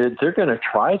thinking that they're going to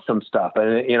try some stuff,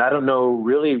 and I don't know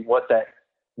really what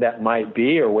that might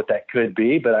be or what that could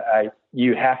be, but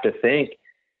you have to think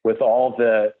with all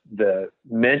the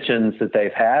mentions that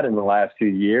they've had in the last few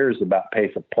years about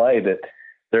pace of play, that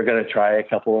they're going to try a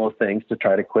couple of things to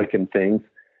try to quicken things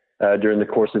during the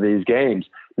course of these games.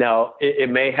 Now, it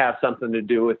may have something to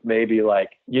do with maybe when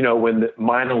the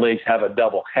minor leagues have a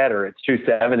double header, it's 2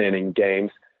 7-inning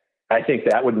games. I think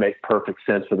that would make perfect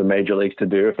sense for the major leagues to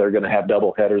do if they're going to have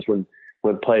double headers when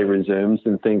play resumes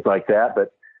and things like that.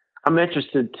 But I'm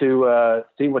interested to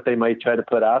see what they might try to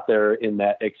put out there in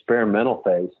that experimental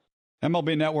phase.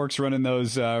 MLB Network's running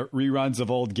those reruns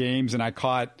of old games, and I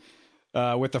caught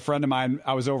with a friend of mine.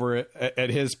 I was over at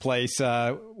his place.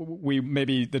 We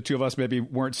the two of us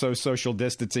weren't so social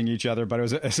distancing each other, but it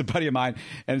was a buddy of mine.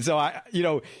 And so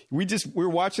we were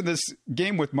watching this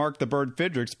game with Mark the Bird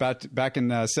Fidricks back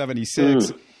in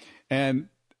 '76, and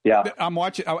I'm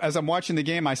watching the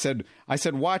game. I said,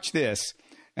 watch this,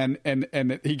 and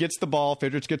he gets the ball.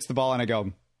 Fidricks gets the ball, and I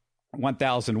go,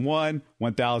 1001,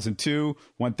 1002,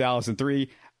 1003.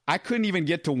 I couldn't even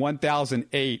get to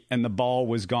 1008 and the ball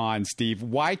was gone, Steve.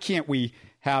 Why can't we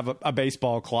have a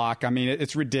baseball clock? I mean,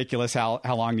 it's ridiculous how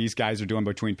long these guys are doing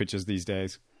between pitches these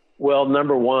days. Well,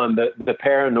 number one, the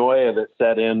paranoia that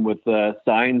set in with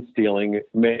sign stealing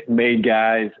made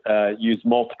guys use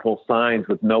multiple signs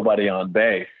with nobody on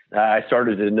base. I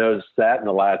started to notice that in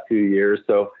the last few years.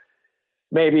 So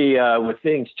maybe with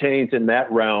things change in that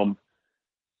realm,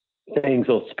 things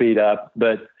will speed up.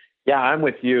 But yeah, I'm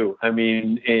with you. I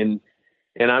mean,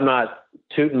 and I'm not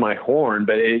tooting my horn,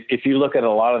 but if you look at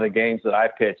a lot of the games that I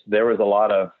pitched, there was a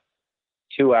lot of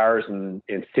 2 hours and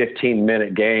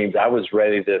 15-minute games. I was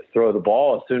ready to throw the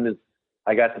ball as soon as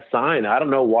I got the sign. I don't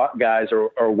know what guys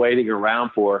are waiting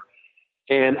around for.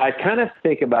 And I kind of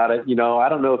think about it, I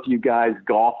don't know if you guys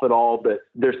golf at all, but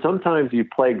there's sometimes you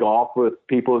play golf with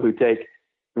people who take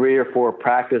 3 or 4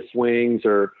 practice swings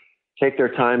or take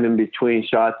their time in between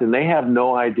shots, and they have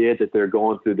no idea that they're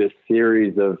going through this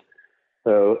series of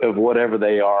whatever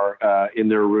they are in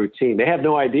their routine. They have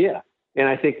no idea. And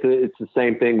I think that it's the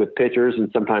same thing with pitchers and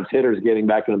sometimes hitters getting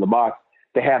back into the box.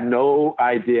 They have no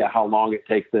idea how long it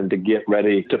takes them to get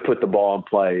ready to put the ball in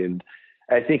play. And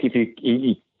I think if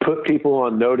you put people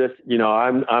on notice,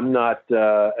 I'm not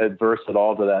adverse at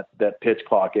all to that pitch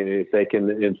clock. And if they can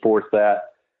enforce that,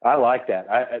 I like that.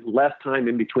 Less time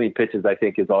in between pitches, I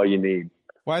think, is all you need.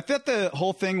 Well, I thought the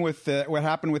whole thing with what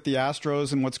happened with the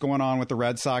Astros and what's going on with the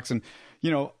Red Sox and,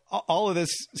 all of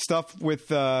this stuff with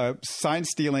sign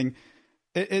stealing,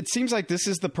 it seems like this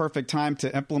is the perfect time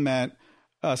to implement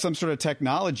some sort of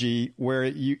technology where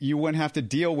you wouldn't have to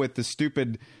deal with the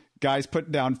stupid guys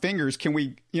putting down fingers. Can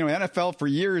we, NFL for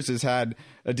years has had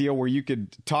a deal where you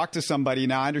could talk to somebody.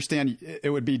 Now I understand it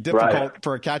would be difficult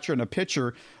for a catcher and a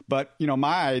pitcher, but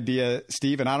my idea,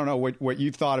 Steve, and I don't know what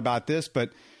you thought about this,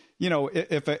 but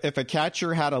if a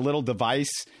catcher had a little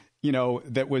device,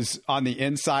 that was on the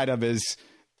inside of his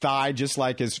thigh, just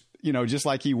like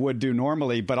he would do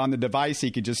normally, but on the device, he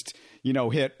could just,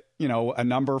 hit, a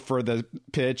number for the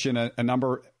pitch and a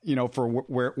number, for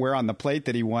where on the plate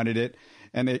that he wanted it.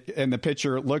 And the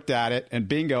pitcher looked at it and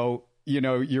bingo,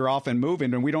 you're off and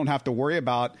moving, and we don't have to worry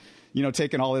about,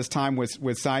 taking all this time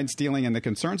with sign stealing and the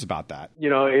concerns about that.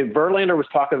 Verlander was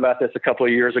talking about this a couple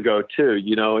of years ago too.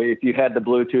 If you had the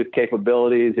Bluetooth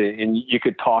capabilities and you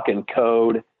could talk in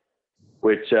code,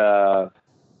 which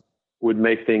would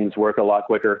make things work a lot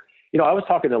quicker. I was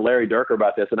talking to Larry Durker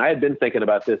about this, and I had been thinking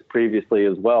about this previously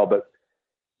as well. But,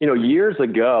 years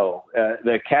ago,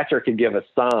 the catcher could give a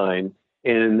sign,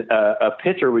 and a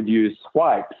pitcher would use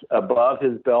swipes above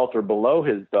his belt or below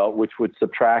his belt, which would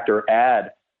subtract or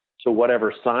add to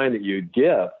whatever sign that you'd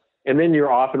give. And then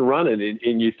you're off and running,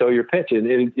 and you throw your pitch.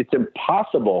 And it's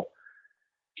impossible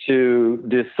to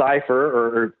decipher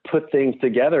or put things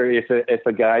together if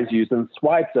a guy's using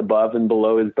swipes above and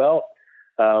below his belt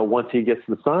once he gets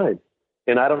the sign.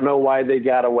 And I don't know why they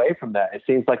got away from that. It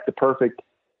seems like the perfect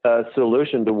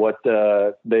solution to what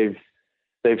they've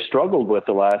struggled with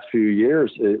the last few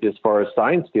years as far as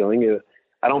sign stealing.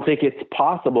 I don't think it's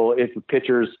possible if a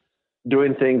pitcher's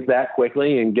doing things that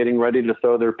quickly and getting ready to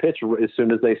throw their pitch as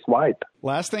soon as they swipe.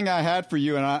 Last thing I had for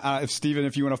you, and if Steven,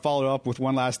 if you want to follow up with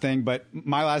one last thing, but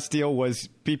my last deal was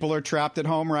people are trapped at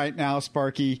home right now,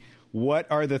 Sparky. What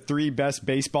are the 3 best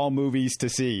baseball movies to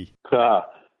see?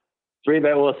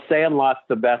 Sandlot's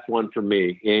the best one for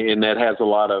me, and that has a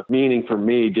lot of meaning for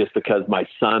me just because my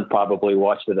son probably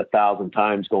watched it 1,000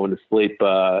 times going to sleep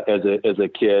as a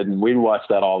kid, and we watched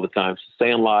that all the time. So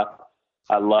Sandlot,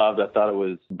 I loved. I thought it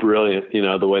was brilliant,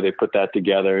 the way they put that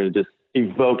together. It just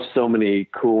evokes so many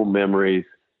cool memories.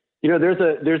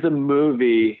 There's a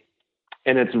movie,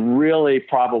 and it's really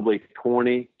probably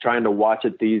corny trying to watch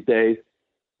it these days.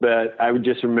 But I would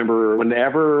just remember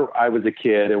whenever I was a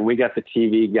kid and we got the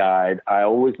TV guide, I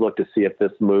always looked to see if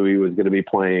this movie was going to be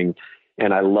playing.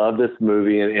 And I love this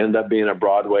movie, and it ended up being a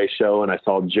Broadway show. And I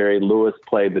saw Jerry Lewis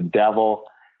play the devil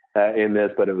in this,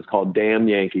 but it was called Damn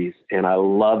Yankees. And I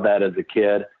loved that as a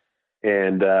kid.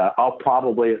 And I'll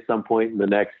probably at some point in the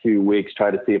next few weeks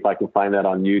try to see if I can find that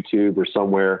on YouTube or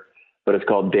somewhere. But it's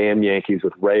called Damn Yankees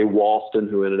with Ray Walston,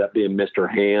 who ended up being Mr.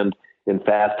 Hand in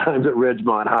Fast Times at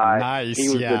Ridgemont High. Nice, he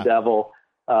was the devil.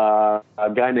 A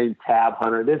guy named Tab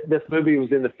Hunter. This movie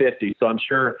was in the 50s, so I'm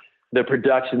sure the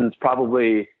production is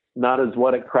probably not as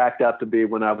what it cracked out to be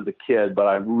when I was a kid, but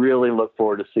I really look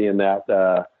forward to seeing that.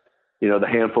 The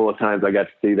handful of times I got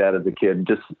to see that as a kid,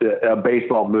 just a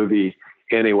baseball movie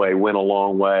anyway, went a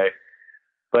long way.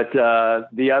 But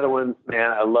the other ones, man,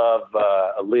 I love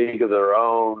A League of Their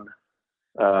Own.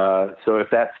 So if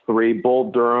that's 3,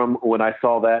 Bull Durham, when I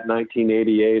saw that in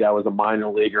 1988, I was a minor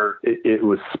leaguer. It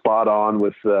was spot on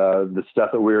with the stuff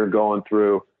that we were going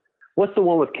through. What's the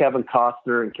one with Kevin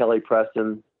Costner and Kelly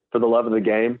Preston, For the Love of the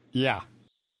Game? Yeah.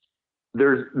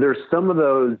 There's some of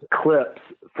those clips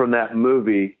from that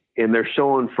movie, and they're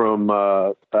showing from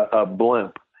a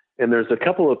blimp. And there's a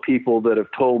couple of people that have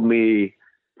told me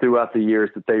throughout the years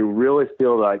that they really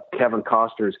feel like Kevin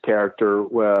Costner's character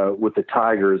with the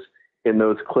Tigers in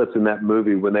those clips in that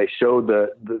movie, when they showed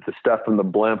the stuff from the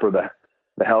blimp or the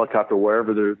helicopter,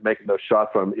 wherever they're making those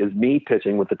shots from, is me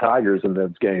pitching with the Tigers in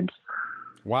those games.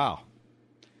 Wow.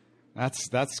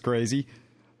 That's crazy.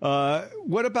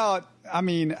 What about, I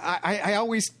mean, I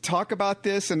always talk about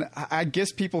this, and I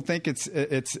guess people think it's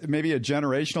maybe a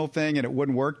generational thing and it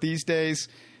wouldn't work these days.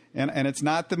 And it's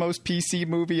not the most PC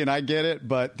movie, and I get it,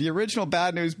 but the original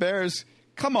Bad News Bears,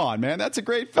 come on, man, that's a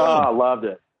great film. Oh, I loved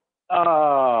it.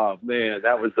 Oh, man,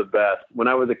 that was the best. When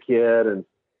I was a kid, and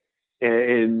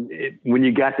when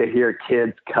you got to hear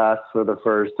kids cuss for the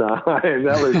first time,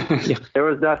 there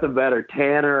was nothing better.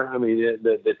 Tanner, I mean,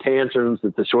 the tantrums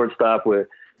that the shortstop would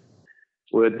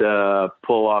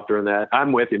pull off during that.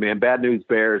 I'm with you, man. Bad News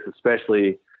Bears,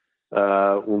 especially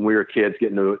when we were kids,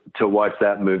 getting to watch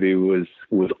that movie was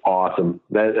awesome.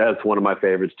 That's one of my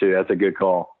favorites too. That's a good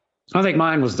call. I think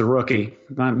mine was The Rookie.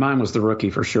 Mine was The Rookie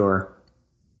for sure.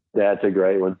 That's a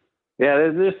great one. Yeah,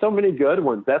 there's so many good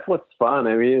ones. That's what's fun.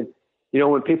 I mean, you know,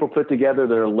 when people put together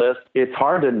their list, it's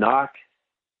hard to knock.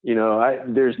 You know,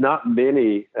 there's not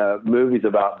many movies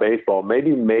about baseball.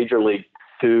 Maybe Major League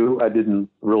 2 I didn't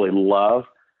really love,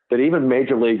 but even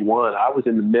Major League 1, I was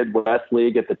in the Midwest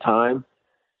League at the time,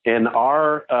 and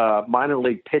our minor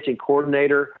league pitching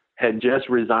coordinator had just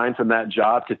resigned from that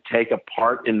job to take a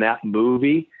part in that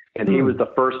movie, and he was the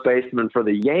first baseman for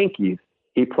the Yankees.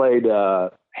 He played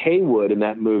Haywood in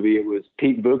that movie. It was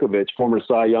Pete Vukovich, former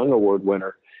Cy Young Award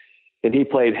winner, and he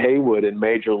played Haywood in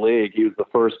Major League. He was the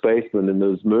first baseman in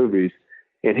those movies.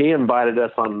 And he invited us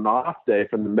on an off day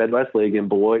from the Midwest League in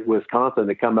Beloit, Wisconsin,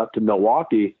 to come up to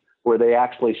Milwaukee, where they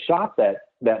actually shot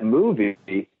that movie.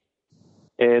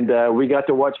 And we got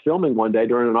to watch filming one day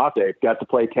during an off day. Got to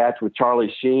play catch with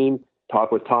Charlie Sheen,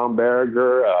 talk with Tom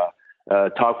Berger,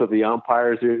 talk with the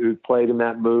umpires who played in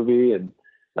that movie. And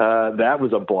that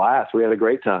was a blast. We had a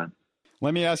great time.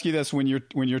 Let me ask you this: when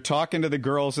you're talking to the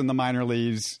girls in the minor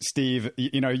leagues, Steve,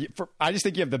 I just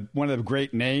think you have one of the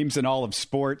great names in all of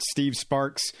sports, Steve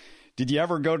Sparks. Did you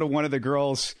ever go to one of the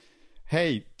girls?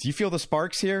 Hey, do you feel the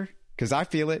sparks here? Because I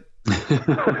feel it.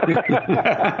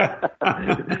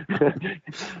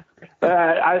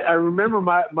 I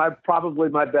remember probably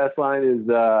my best line is,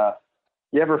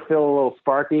 "You ever feel a little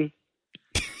sparky?"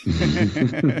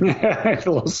 A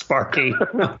little sparky.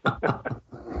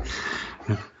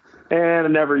 And it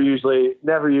never usually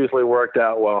worked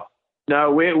out well. No,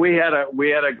 we had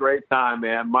a great time,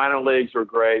 man. Minor leagues were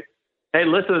great. Hey,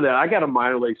 listen to that. I got a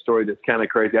minor league story that's kind of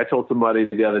crazy. I told somebody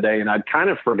the other day, and I'd kind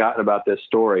of forgotten about this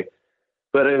story,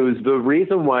 but it was the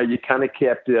reason why you kind of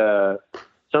kept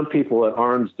some people at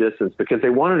arm's distance, because they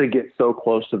wanted to get so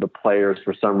close to the players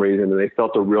for some reason, and they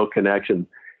felt a real connection.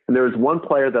 And there was one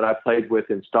player that I played with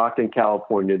in Stockton,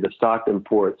 California, the Stockton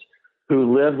Ports,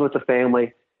 who lived with a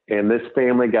family. And this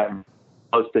family got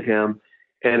close to him.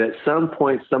 And at some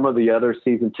point, some of the other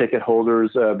season ticket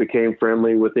holders became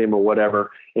friendly with him or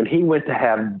whatever. And he went to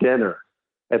have dinner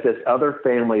at this other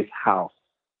family's house.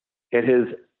 And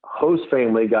his host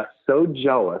family got so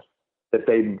jealous that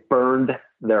they burned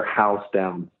their house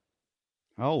down.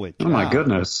 Holy cow. Oh, my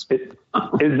goodness.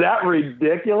 Is that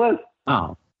ridiculous?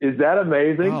 Oh. Is that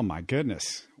amazing? Oh, my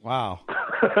goodness. Wow.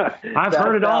 I've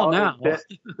heard it all now.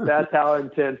 That's how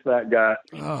intense that got.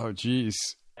 Oh,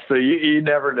 geez. So you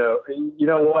never know. You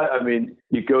know what? I mean,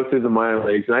 you go through the minor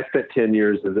leagues, and I spent 10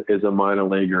 years as a minor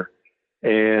leaguer.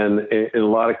 And a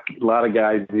lot of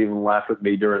guys even laugh at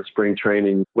me during spring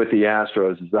training with the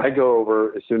Astros. As I go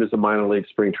over as soon as the minor league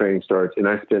spring training starts, and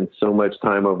I spend so much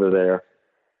time over there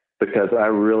because I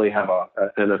really have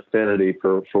an affinity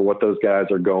for what those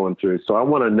guys are going through. So I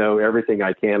want to know everything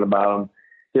I can about them,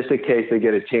 just in case they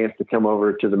get a chance to come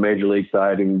over to the major league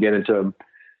side and get into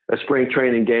a spring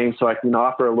training game, so I can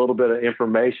offer a little bit of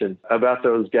information about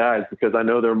those guys, because I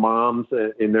know their moms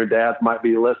and their dads might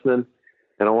be listening,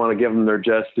 and I want to give them their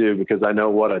just due, because I know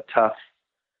what a tough,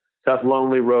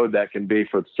 lonely road that can be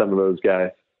for some of those guys.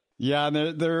 Yeah,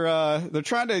 and they're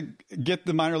trying to get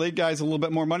the minor league guys a little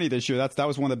bit more money this year. That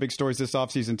was one of the big stories this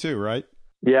offseason too, right?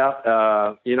 Yeah,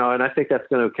 and I think that's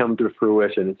going to come to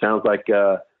fruition. It sounds like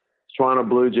Toronto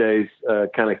Blue Jays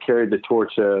kind of carried the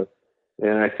torch, and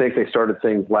I think they started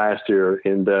things last year,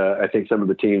 and I think some of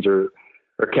the teams are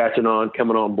catching on,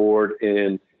 coming on board,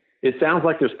 and it sounds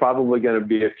like there's probably going to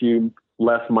be a few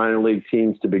less minor league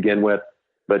teams to begin with,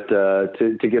 but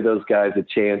to give those guys a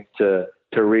chance to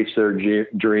reach their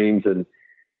dreams, and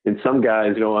some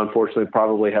guys, unfortunately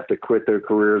probably have to quit their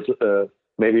careers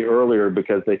maybe earlier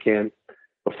because they can't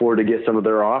afford to get some of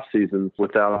their off seasons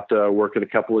without working a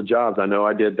couple of jobs. I know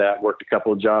I did that, worked a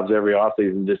couple of jobs every off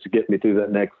season just to get me through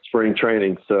that next spring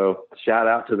training. So shout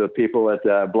out to the people at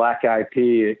Black IP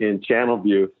in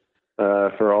Channelview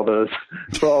for all the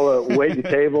waiting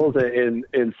tables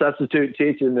and substitute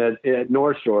teaching at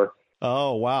North Shore.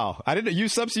 Oh, wow. I didn't know you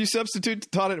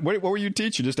substitute taught it. What were you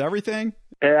teaching? Just everything?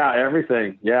 Yeah,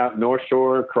 everything. Yeah, North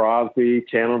Shore, Crosby,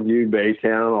 Channelview,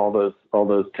 Baytown, all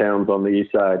those towns on the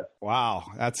east side. Wow,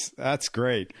 that's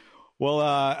great. Well,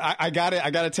 I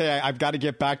gotta tell you, I've got to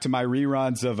get back to my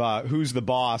reruns of Who's the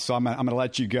Boss. So I'm gonna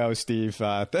let you go, Steve.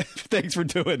 Thanks for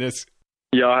doing this.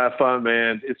 Y'all have fun,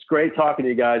 man. It's great talking to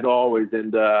you guys always,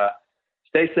 and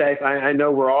stay safe. I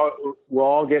know we'll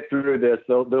all get through this.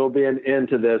 So there'll be an end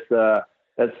to this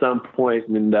at some point,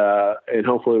 and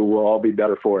hopefully we'll all be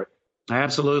better for it.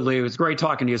 Absolutely. It was great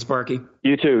talking to you, Sparky.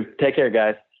 You too. Take care,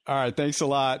 guys. All right. Thanks a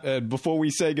lot. Before we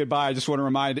say goodbye, I just want to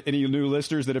remind any new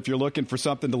listeners that if you're looking for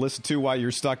something to listen to while you're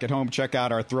stuck at home, check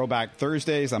out our Throwback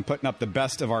Thursdays. I'm putting up the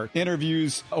best of our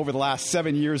interviews over the last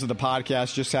 7 years of the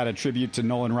podcast. Just had a tribute to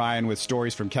Nolan Ryan with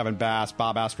stories from Kevin Bass,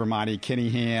 Bob Aspermani, Kenny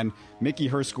Han, Mickey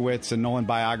Herskowitz, and Nolan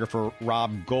biographer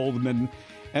Rob Goldman.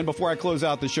 And before I close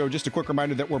out the show, just a quick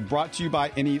reminder that we're brought to you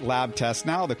by Any Lab Test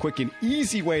Now, the quick and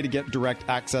easy way to get direct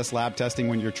access lab testing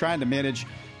when you're trying to manage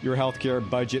your healthcare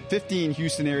budget. 15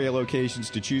 Houston area locations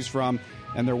to choose from,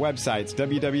 and their websites,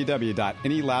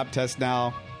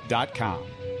 www.anylabtestnow.com.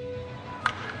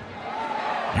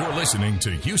 You're listening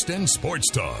to Houston Sports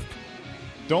Talk.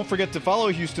 Don't forget to follow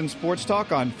Houston Sports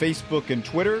Talk on Facebook and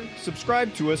Twitter.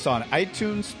 Subscribe to us on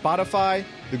iTunes, Spotify,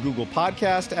 the Google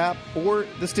Podcast app, or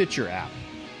the Stitcher app.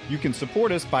 You can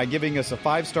support us by giving us a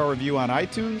 5-star review on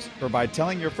iTunes or by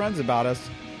telling your friends about us.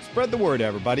 Spread the word,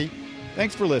 everybody.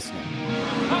 Thanks for listening.